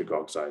enough nitric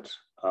oxide,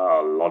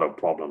 a lot of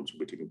problems will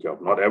be taken care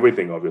of. Not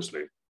everything,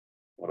 obviously,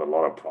 but a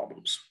lot of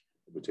problems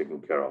will be taken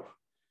care of.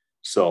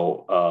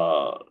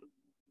 So,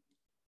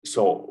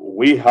 so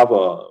we have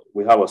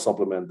a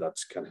supplement that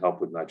can help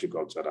with nitric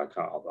oxide.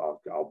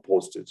 I'll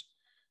post it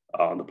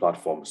on the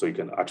platform, so you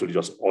can actually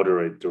just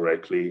order it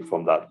directly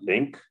from that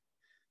link.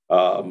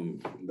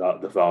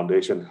 The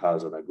foundation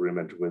has an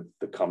agreement with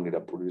the company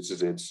that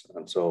produces it,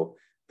 and so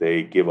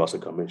they give us a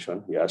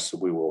commission. Yes,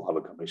 we will have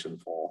a commission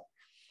for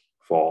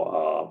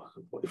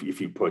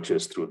if you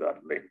purchase through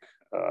that link.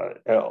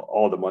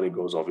 All the money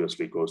goes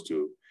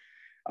to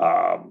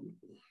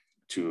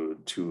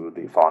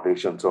the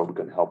foundation, so we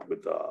can help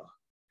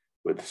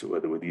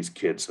with these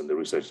kids and the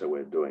research that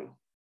we're doing.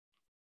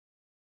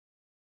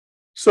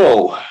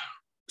 So,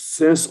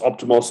 since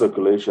optimal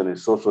circulation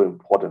is so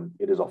important,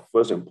 it is of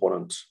first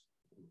importance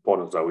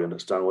that we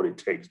understand what it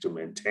takes to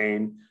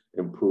maintain,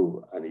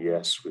 improve, and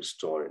yes,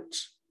 restore it.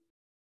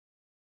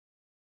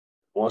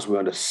 Once we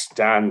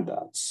understand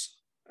that,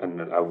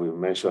 and as we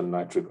mentioned,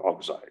 nitric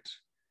oxide,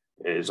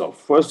 it is of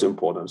first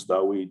importance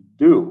that we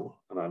do,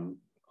 and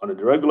on a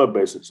regular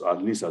basis,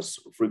 at least as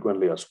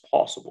frequently as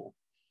possible,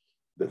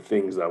 the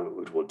things that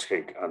it will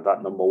take. And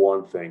that number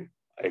one thing,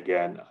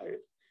 again, I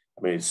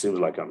mean, it seems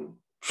like I'm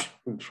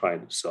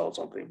trying to sell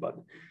something, but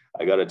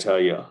I got to tell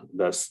you,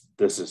 this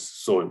is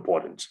so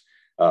important.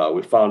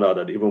 We found out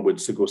that even with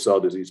sickle cell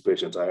disease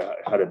patients, I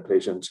had a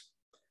patient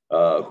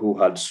who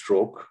had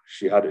stroke.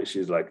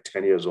 She's like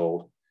 10 years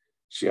old.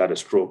 She had a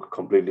stroke,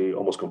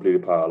 almost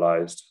completely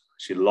paralyzed.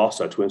 She lost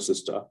her twin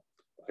sister,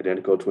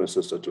 identical twin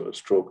sister, to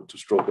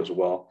stroke as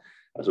well.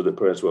 And so the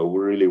parents were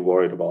really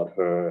worried about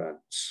her. And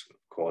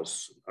of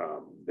course,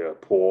 they're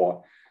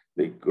poor.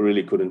 They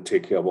really couldn't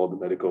take care of all the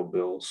medical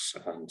bills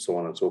and so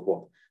on and so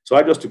forth. So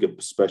I just took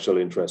a special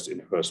interest in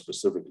her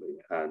specifically,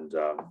 and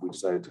we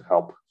decided to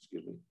help.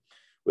 We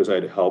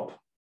decided to help.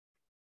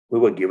 We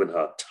were giving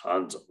her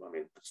tons of,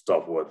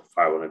 stuff worth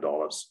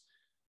 $500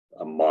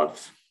 a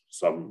month,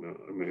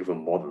 even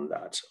more than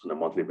that on a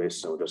monthly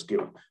basis. And we're just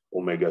giving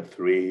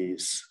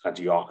omega-3s,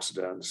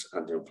 antioxidants,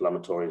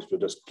 anti-inflammatories. We're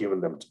just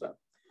giving them to them.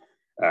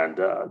 And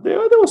there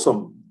was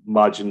some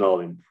marginal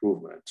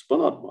improvement, but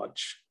not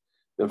much.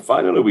 Then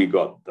finally, we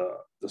got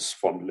this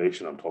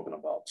formulation I'm talking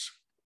about.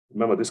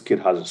 Remember, this kid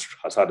has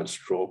had a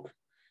stroke,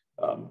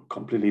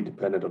 completely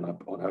dependent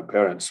on her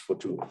parents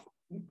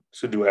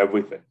to do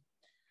everything.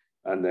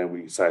 And then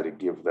we decided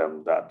to give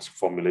them that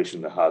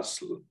formulation that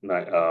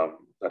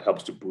that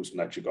helps to boost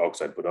nitric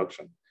oxide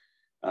production.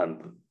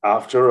 And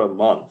after a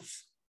month,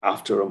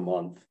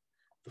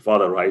 the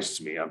father writes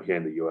to me. I'm here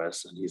in the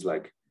US, and he's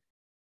like,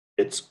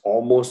 it's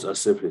almost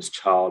as if his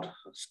child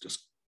has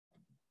just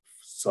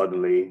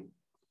suddenly,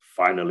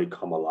 finally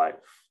come alive.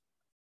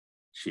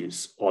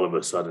 She's all of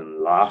a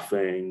sudden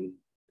laughing,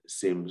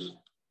 seems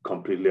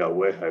completely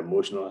aware. Her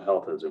emotional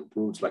health has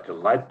improved. It's like a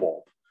light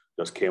bulb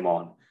just came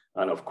on.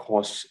 And of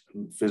course,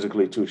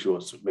 physically too, she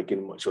was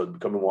becoming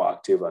more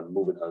active and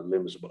moving her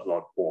limbs a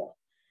lot more.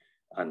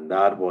 And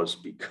that was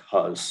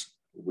because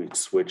we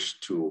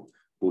switched to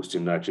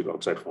boosting nitric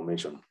oxide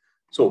formation.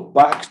 So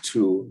back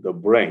to the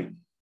brain,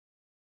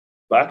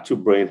 back to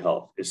brain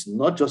health. It's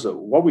not just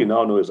what we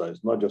now know is that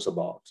it's not just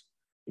about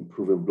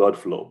improving blood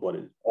flow, but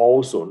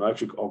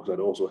nitric oxide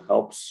also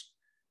helps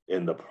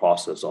in the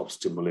process of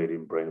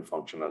stimulating brain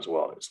function as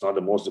well. It's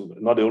not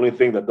not the only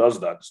thing that does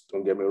that,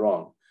 don't get me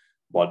wrong.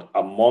 But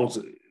amongst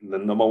the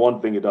number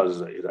one thing it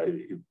does is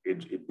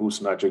it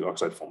boosts nitric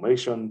oxide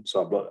formation.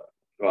 So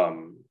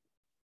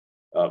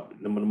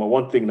number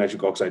one thing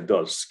nitric oxide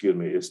does,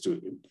 is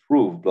to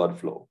improve blood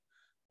flow.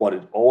 But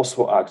it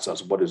also acts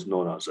as what is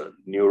known as a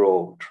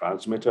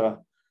neurotransmitter.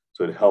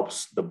 So it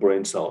helps the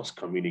brain cells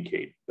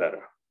communicate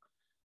better.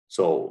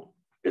 So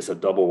it's a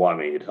double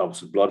whammy. It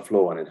helps with blood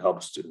flow and it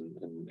helps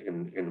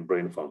in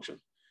brain function.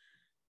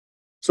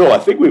 So I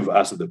think we've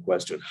answered the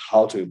question,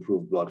 how to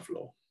improve blood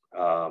flow.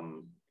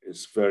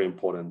 It's very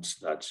important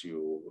that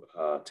you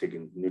take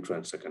in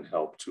nutrients that can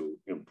help to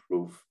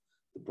improve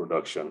the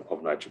production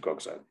of nitric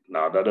oxide.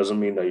 Now, that doesn't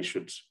mean that you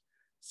should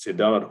sit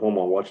down at home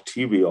and watch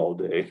TV all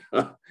day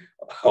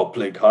or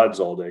play cards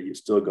all day. You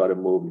still got to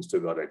move. You still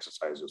got to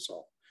exercise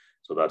yourself.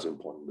 So that's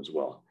important as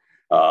well.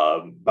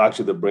 Back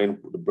to the brain,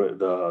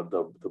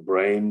 the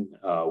brain.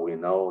 We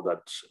know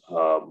that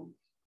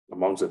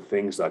amongst the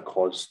things that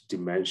cause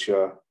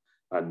dementia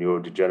and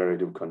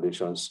neurodegenerative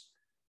conditions,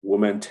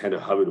 women tend to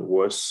have it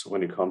worse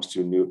when it comes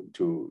to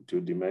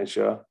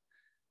dementia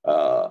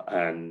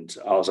and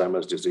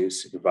Alzheimer's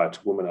disease. In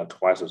fact, women are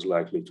twice as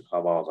likely to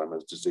have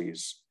Alzheimer's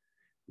disease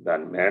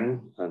than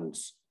men. And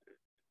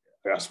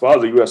as far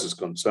as the US is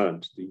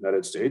concerned, the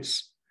United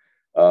States,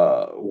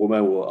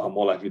 women are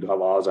more likely to have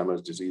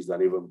Alzheimer's disease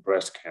than even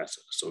breast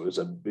cancer. So it's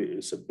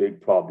a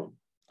big problem.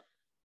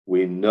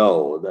 We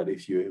know that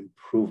if you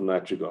improve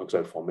nitric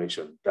oxide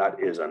formation, that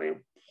is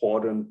an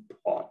important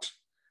part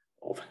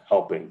of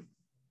helping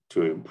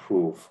to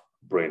improve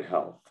brain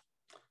health.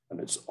 And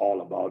it's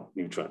all about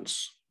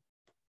nutrients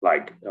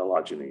like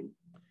L-arginine.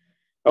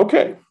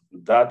 Okay,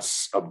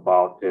 that's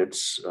about it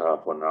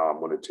for now. I'm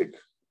going to take,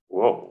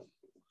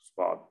 it's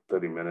about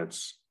 30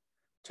 minutes,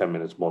 10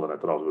 minutes more than I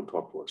thought I was going to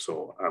talk for.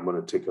 So I'm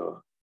going to take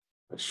a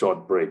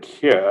short break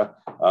here.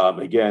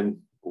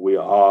 Again, we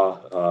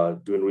are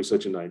doing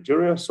research in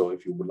Nigeria. So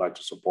if you would like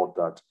to support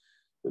that,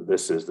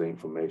 this is the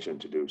information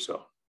to do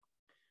so.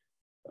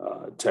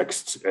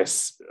 Text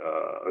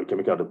you can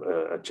make out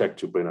a check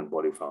to Brain and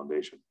Body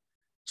Foundation.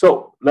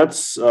 So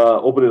let's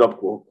open it up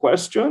for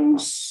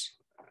questions.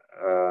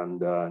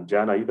 And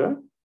Jan, are you there?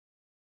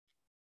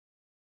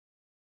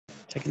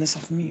 Taking this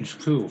off mute.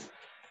 Cool.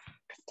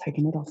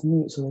 Taking it off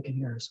mute so they can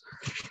hear us.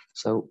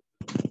 So,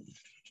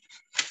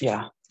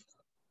 yeah.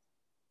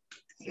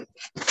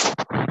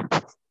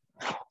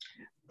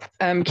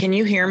 Can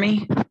you hear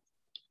me?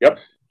 Yep.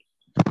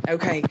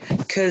 Okay,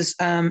 because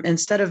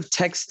instead of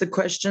text the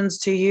questions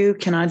to you,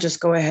 can I just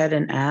go ahead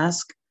and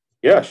ask?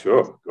 Yeah,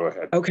 sure. Go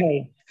ahead.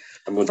 Okay.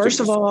 First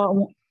of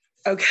all,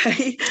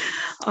 okay.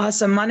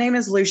 Awesome. My name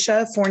is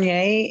Lucia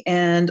Fournier,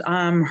 and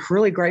I'm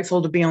really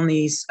grateful to be on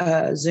these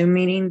Zoom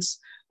meetings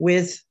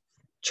with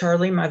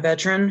Charlie, my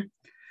veteran.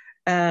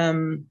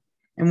 And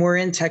we're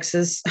in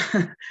Texas,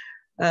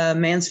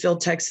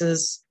 Mansfield,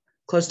 Texas,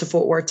 close to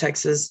Fort Worth,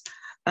 Texas.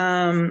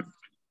 I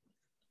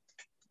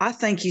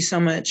thank you so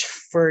much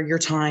for your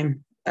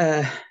time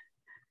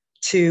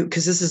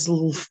because this is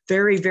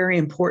very, very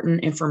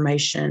important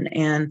information.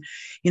 And,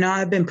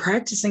 I've been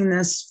practicing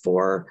this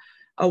for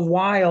a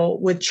while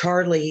with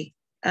Charlie,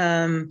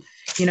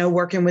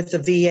 working with the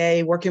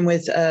VA, working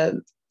with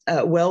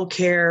Well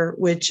Care,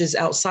 which is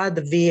outside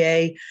the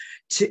VA.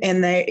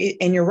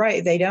 And you're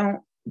right, they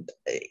don't,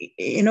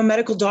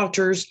 medical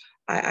doctors,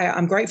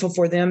 I'm grateful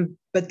for them,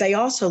 but they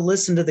also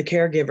listen to the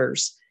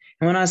caregivers.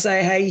 And when I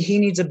say, hey, he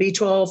needs a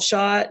B12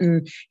 shot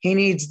and he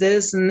needs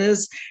this and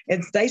this,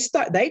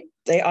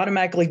 they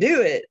automatically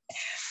do it.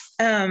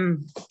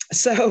 And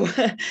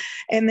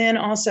then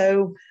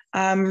also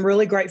I'm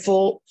really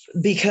grateful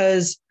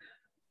because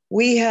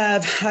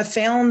I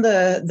found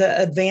the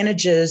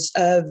advantages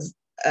of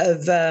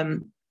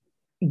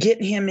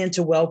getting him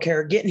into well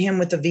care, getting him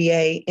with the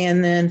VA.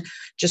 And then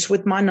just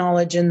with my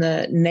knowledge in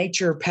the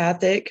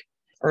naturopathic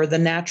or the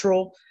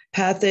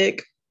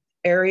naturopathic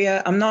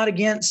area, I'm not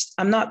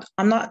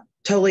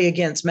totally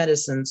against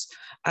medicines.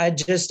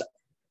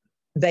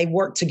 They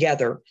work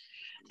together.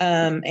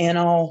 And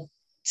I'll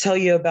tell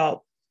you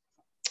about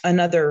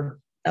another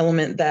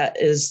element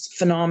that is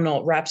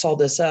phenomenal, wraps all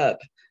this up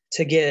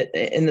to get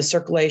in the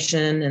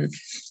circulation and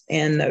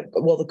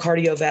the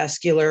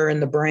cardiovascular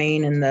and the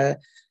brain and the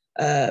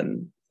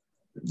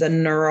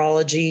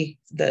neurology,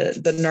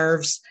 the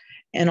nerves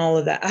and all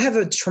of that. I have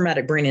a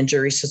traumatic brain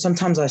injury, so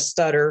sometimes I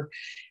stutter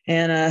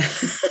and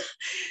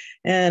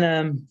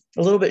and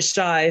a little bit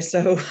shy.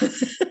 So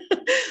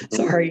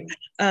sorry.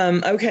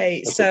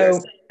 Okay.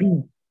 So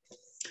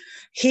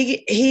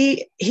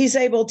he's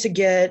able to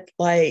get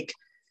like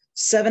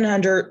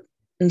 $700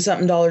 and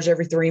something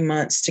every 3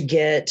 months to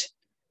get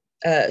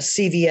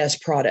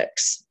CVS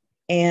products.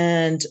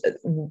 And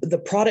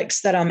the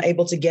products that I'm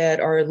able to get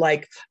are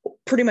like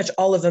pretty much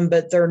all of them,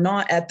 but they're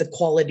not at the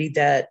quality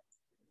that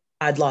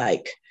I'd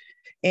like.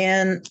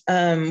 And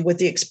with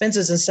the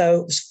expenses and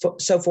so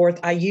forth,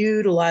 I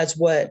utilize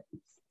what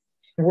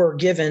we're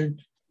given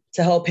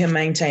to help him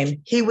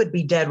maintain. He would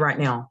be dead right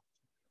now.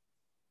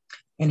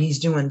 And he's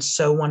doing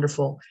so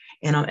wonderful.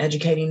 And I'm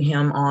educating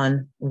him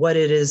on what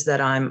it is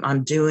that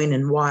I'm doing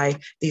and why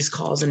these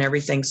calls and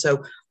everything.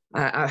 So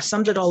I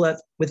summed it all up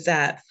with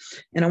that.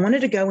 And I wanted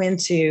to go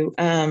into,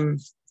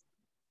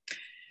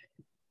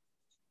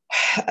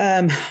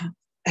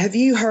 have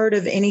you heard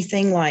of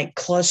anything like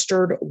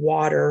clustered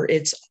water?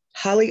 It's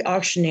highly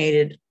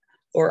oxygenated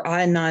or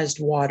ionized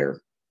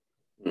water.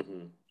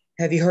 Mm-hmm.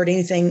 Have you heard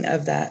anything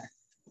of that?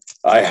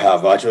 I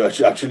have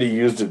actually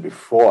used it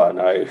before, and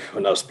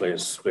when I was playing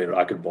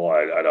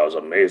racquetball, I was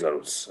amazed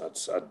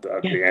at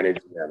the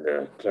energy and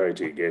the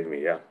clarity it gave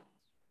me.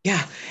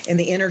 Yeah, and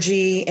the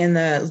energy and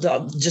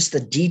just the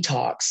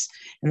detox.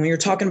 And when you're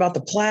talking about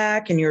the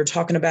plaque, and you're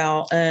talking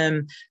about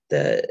the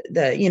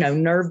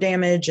nerve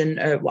damage,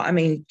 and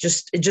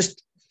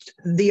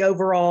just the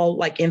overall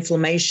like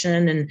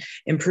inflammation and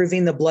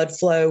improving the blood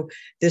flow,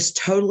 this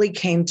totally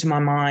came to my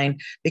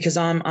mind because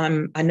I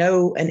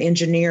know an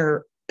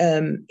engineer.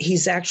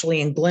 He's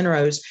actually in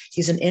Glenrose.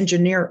 He's an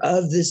engineer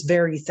of this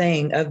very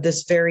thing, of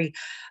this very,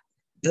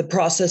 the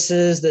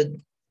processes,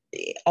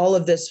 all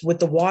of this with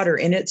the water.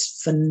 And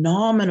it's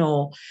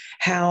phenomenal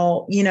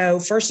how,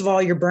 first of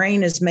all, your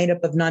brain is made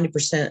up of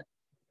 90%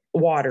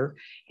 water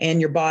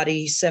and your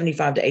body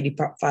 75 to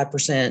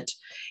 85%.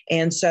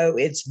 And so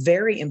it's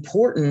very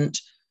important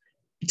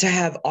to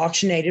have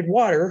oxygenated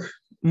water,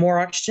 more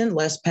oxygen,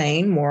 less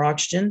pain, more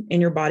oxygen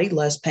in your body,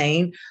 less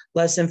pain,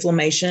 less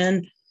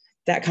inflammation,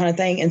 that kind of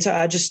thing. And so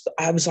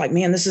I was like,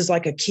 man, this is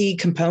like a key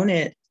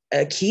component,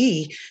 a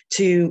key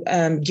to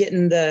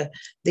getting the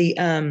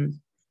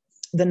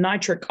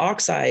nitric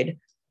oxide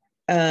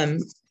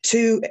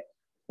to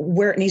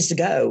where it needs to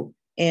go.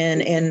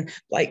 And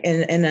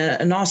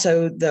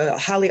also the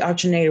highly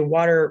oxygenated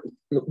water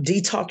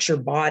detox your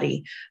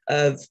body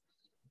of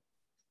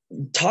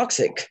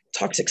toxic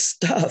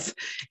stuff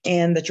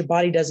and that your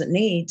body doesn't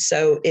need.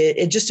 So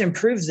it just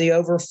improves the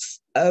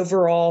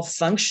overall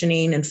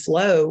functioning and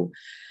flow,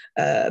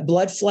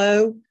 blood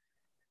flow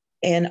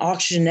and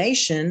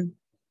oxygenation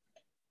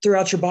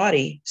throughout your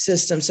body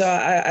system. So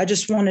I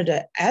just wanted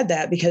to add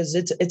that because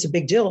it's a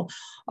big deal.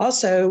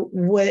 Also,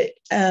 what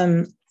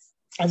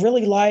I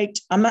really liked,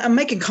 I'm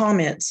making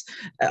comments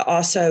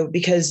also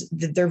because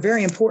they're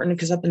very important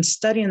because I've been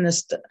studying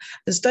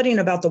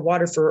about the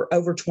water for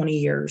over 20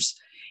 years.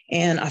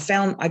 And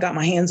I got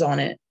my hands on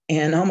it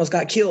and I almost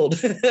got killed.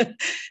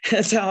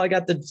 That's how I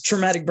got the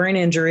traumatic brain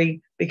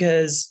injury,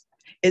 because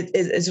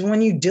it's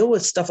when you deal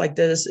with stuff like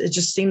this, it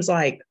just seems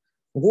like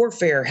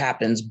warfare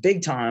happens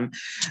big time.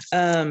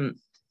 I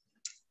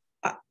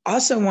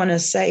also want to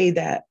say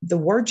that the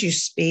words you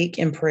speak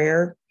in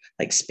prayer,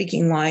 like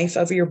speaking life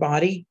over your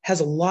body,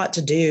 has a lot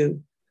to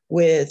do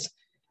with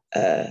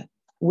the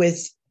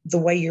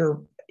way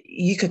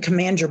you can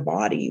command your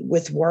body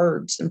with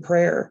words and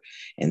prayer.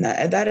 And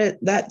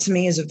that to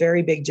me is a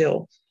very big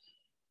deal.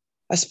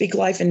 I speak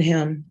life in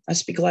him. I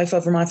speak life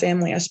over my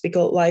family. I speak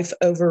life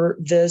over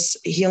this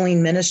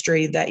healing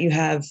ministry that you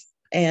have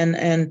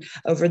and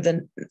over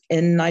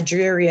in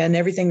Nigeria and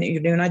everything that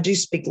you're doing. I do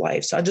speak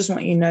life. So I just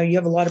want you to know you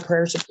have a lot of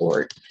prayer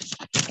support,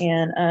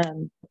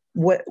 and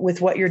with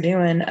what you're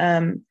doing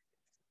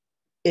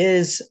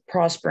is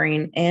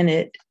prospering and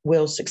it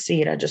will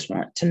succeed. I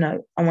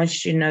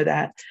want you to know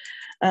that.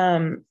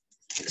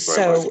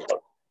 So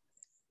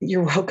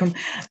you're welcome.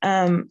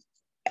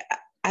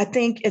 I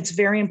think it's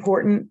very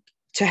important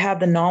to have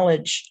the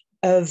knowledge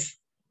of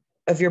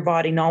your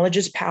body. Knowledge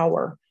is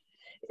power.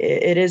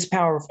 It is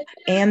powerful,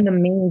 and the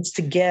means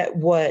to get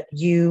what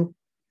you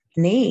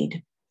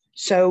need.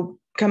 So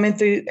coming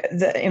through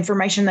the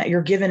information that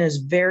you're given is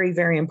very,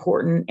 very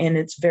important, and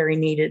it's very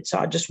needed. So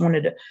I just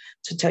wanted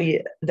to tell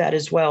you that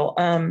as well.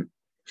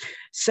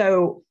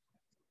 So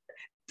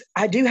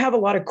I do have a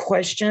lot of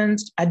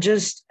questions. I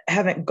just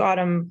haven't got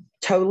them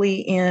totally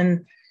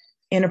in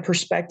a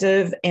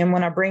perspective. And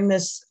when I bring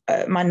this,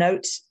 my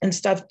notes and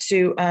stuff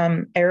to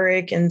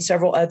Eric and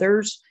several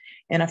others,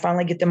 and I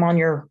finally get them on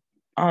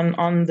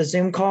the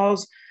Zoom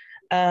calls,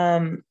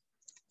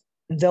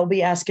 they'll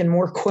be asking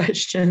more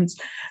questions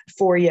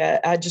for you.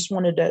 I just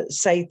wanted to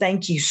say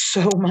thank you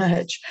so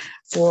much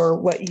for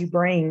what you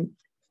bring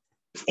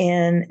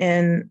in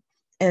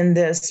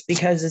this,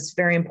 because it's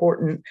very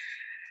important,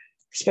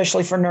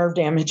 especially for nerve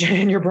damage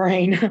in your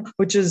brain,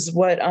 which is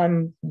what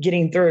I'm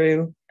getting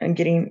through and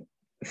getting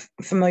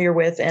familiar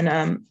with.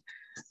 And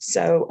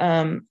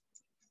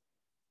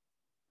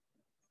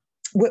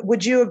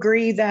would you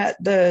agree that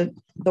the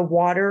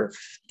water,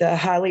 the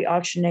highly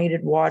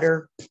oxygenated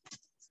water,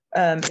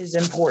 is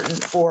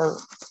important for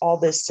all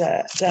this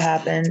to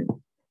happen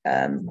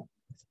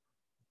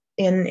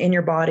in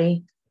your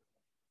body,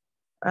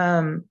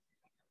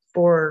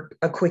 for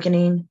a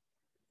quickening?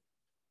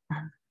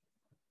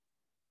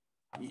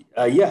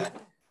 Yeah.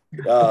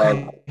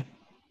 Okay.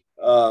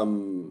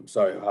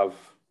 Sorry,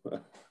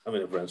 I'm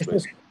in a friend's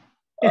place.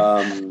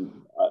 I've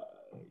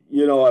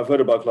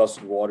heard about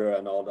clustered water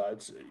and all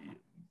that.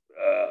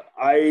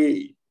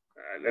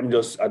 Let me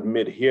just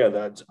admit here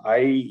that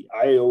I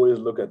always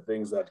look at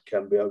things that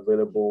can be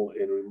available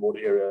in remote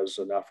areas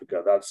in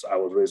Africa. I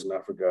was raised in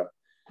Africa.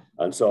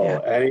 And so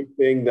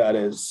anything that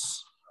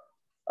is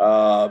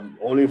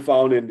only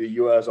found in the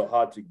US or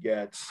hard to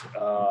get,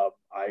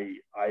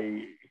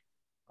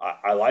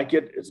 I like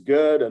it. It's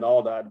good and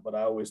all that, but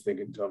I always think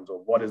in terms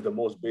of what is the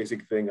most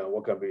basic thing and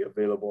what can be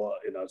available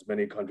in as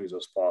many countries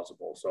as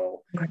possible.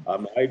 So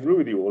I agree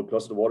with you.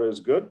 Clustered water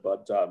is good,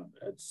 but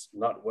it's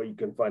not what you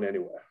can find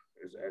anywhere.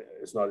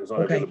 It's not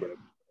available.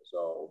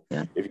 So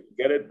if you can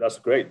get it, that's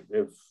great.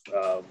 If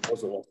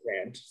most of us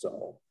can't,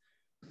 for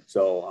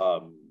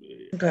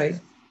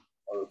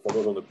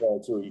those on the call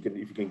too,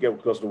 if you can get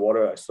close to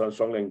water, I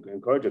strongly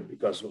encourage it,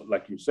 because,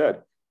 like you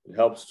said, it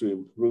helps to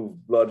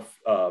improve blood,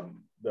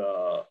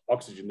 the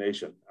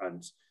oxygenation,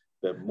 and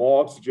the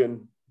more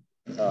oxygen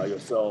your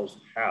cells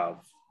have,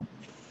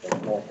 the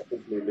more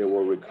quickly they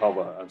will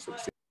recover and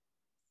succeed.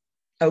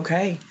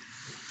 Okay.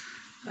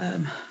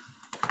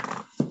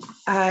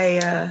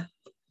 I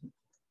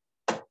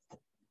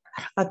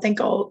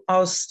think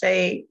I'll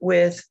stay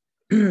with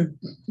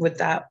with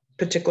that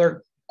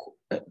particular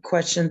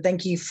question.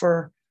 Thank you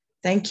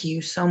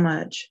so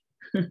much.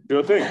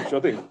 Sure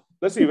thing.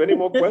 Let's see if any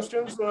more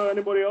questions.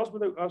 Anybody else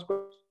with ask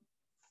questions?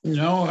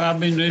 No, I've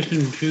been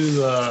listening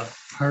to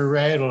her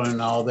rattle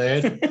and all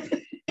that.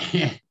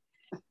 And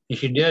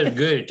she does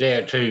good at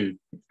that too.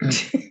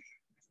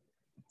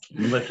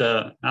 But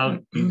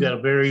you got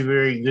a very,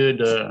 very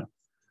good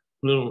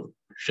little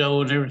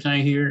show and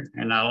everything here,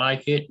 and I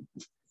like it.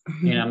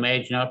 And I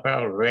imagine I'll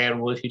probably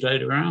rattle with you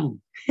later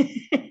on.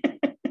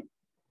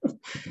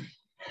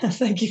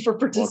 Thank you for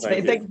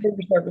participating. Well, thank you for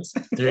your service.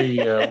 There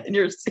you go.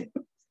 Yours.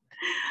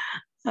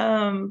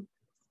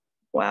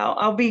 Wow,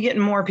 I'll be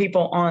getting more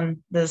people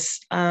on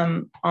this,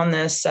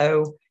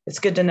 so it's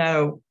good to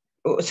know.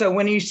 So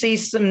when you see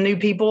some new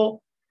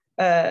people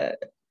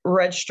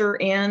register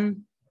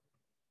in,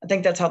 I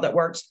think that's how that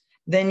works,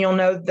 then you'll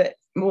know that,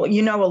 well,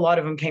 a lot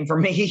of them came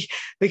from me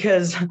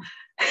because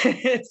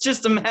it's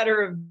just a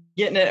matter of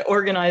getting it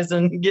organized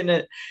and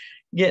getting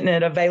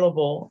it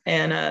available.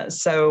 And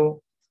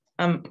so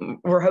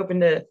we're hoping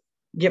to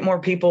get more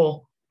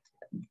people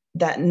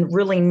that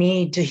really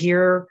need to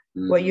hear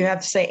what you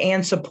have to say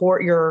and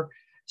support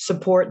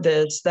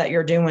this that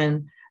you're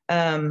doing.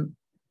 The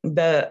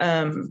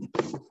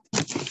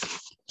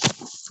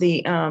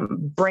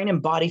Brain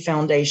and Body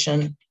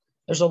Foundation,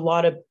 there's a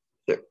lot of,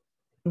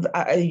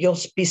 you'll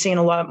be seeing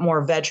a lot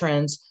more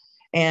veterans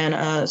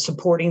and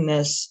supporting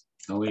this.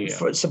 Oh,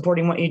 yeah.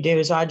 Supporting what you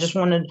do. So I just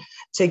wanted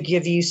to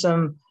give you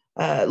some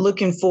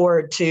looking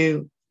forward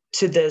to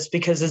this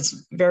because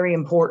it's very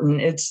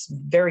important. It's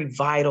very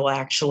vital,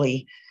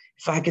 actually,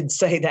 if I could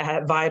say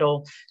that,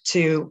 vital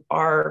to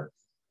our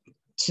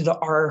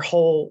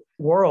whole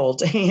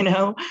world,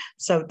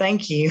 So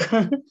thank you.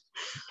 Thank you.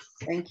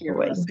 Thank you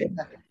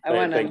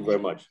very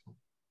much.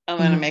 I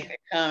want to make a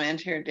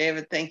comment here,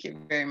 David. Thank you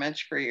very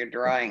much for your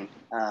drawing.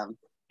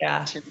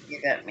 Yeah, to me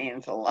that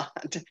means a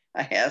lot.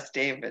 I asked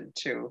David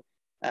to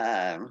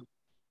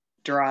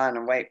draw on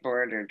a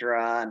whiteboard or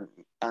draw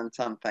on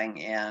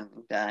something, and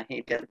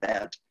he did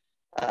that.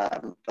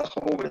 The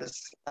whole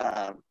was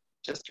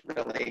just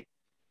really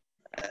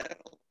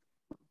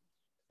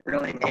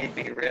made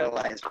me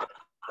realize what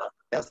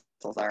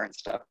vessels are and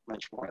stuff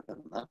much more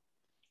than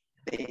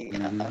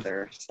the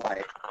other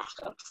slides and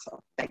stuff. So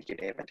thank you,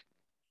 David.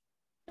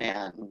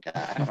 And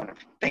I want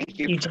to thank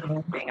you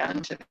for being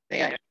on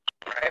today. I'm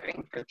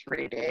driving for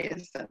 3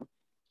 days, and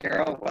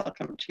Carol,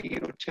 welcome to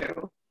you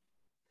too.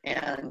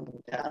 And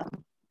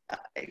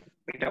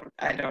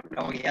I don't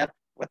know yet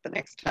what the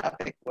next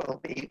topic will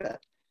be, but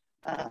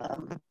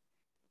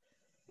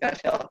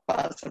got help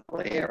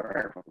possibly,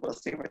 or we'll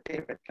see what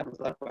David comes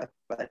up with.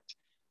 But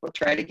we'll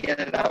try to get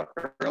it out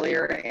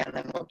earlier, and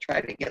then we'll try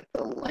to get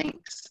the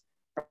links.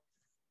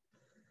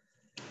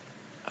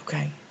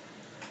 Okay.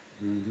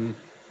 Mm-hmm.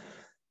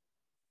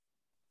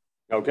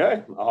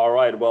 Okay. All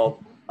right. Well,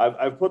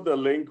 I've put the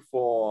link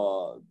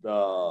for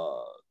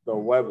the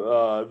web.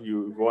 If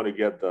you want to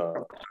get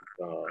the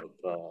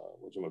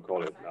what you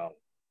call it now,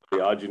 the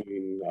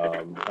arginine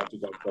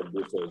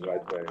booster is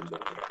right there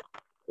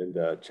in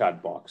the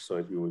chat box. So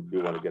if you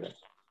do want to get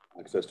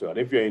access to it,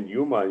 if you're in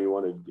Yuma and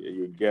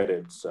you get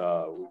it,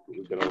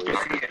 we can always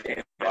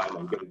find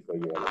and get it for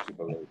you at a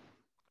cheaper rate.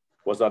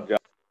 What's up, John?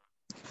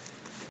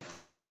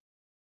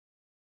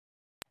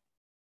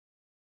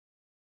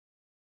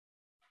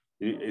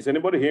 Is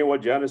anybody hearing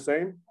what Jan is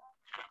saying?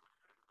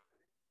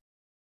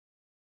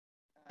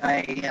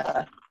 I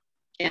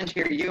can't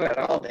hear you at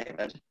all,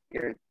 David.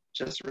 You're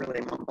just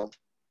really mumbled.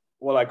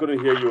 Well, I couldn't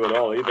hear you at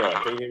all either.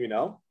 Can you hear me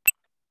now?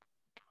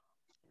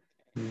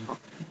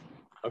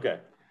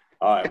 Okay.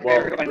 All right.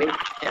 Well,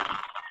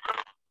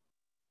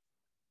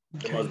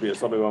 there must be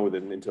something wrong with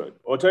the internet.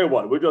 I'll tell you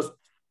what. We just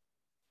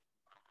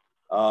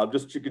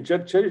you can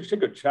check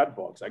your chat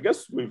box. I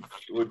guess we've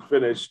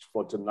finished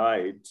for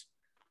tonight.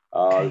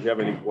 If you have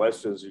any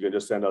questions, you can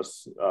just send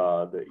us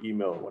the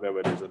email, whatever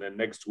it is. And then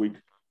next week,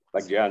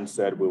 like Jan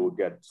said, we will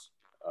get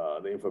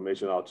the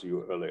information out to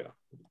you earlier.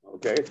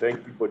 Okay,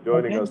 thank you for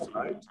joining us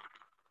tonight.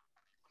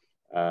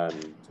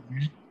 And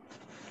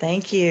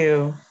thank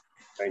you.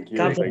 Thank you.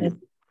 God bless. Thank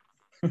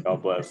you.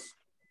 God bless.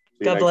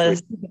 God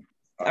bless.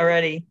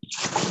 Alrighty.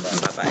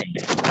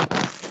 Bye-bye.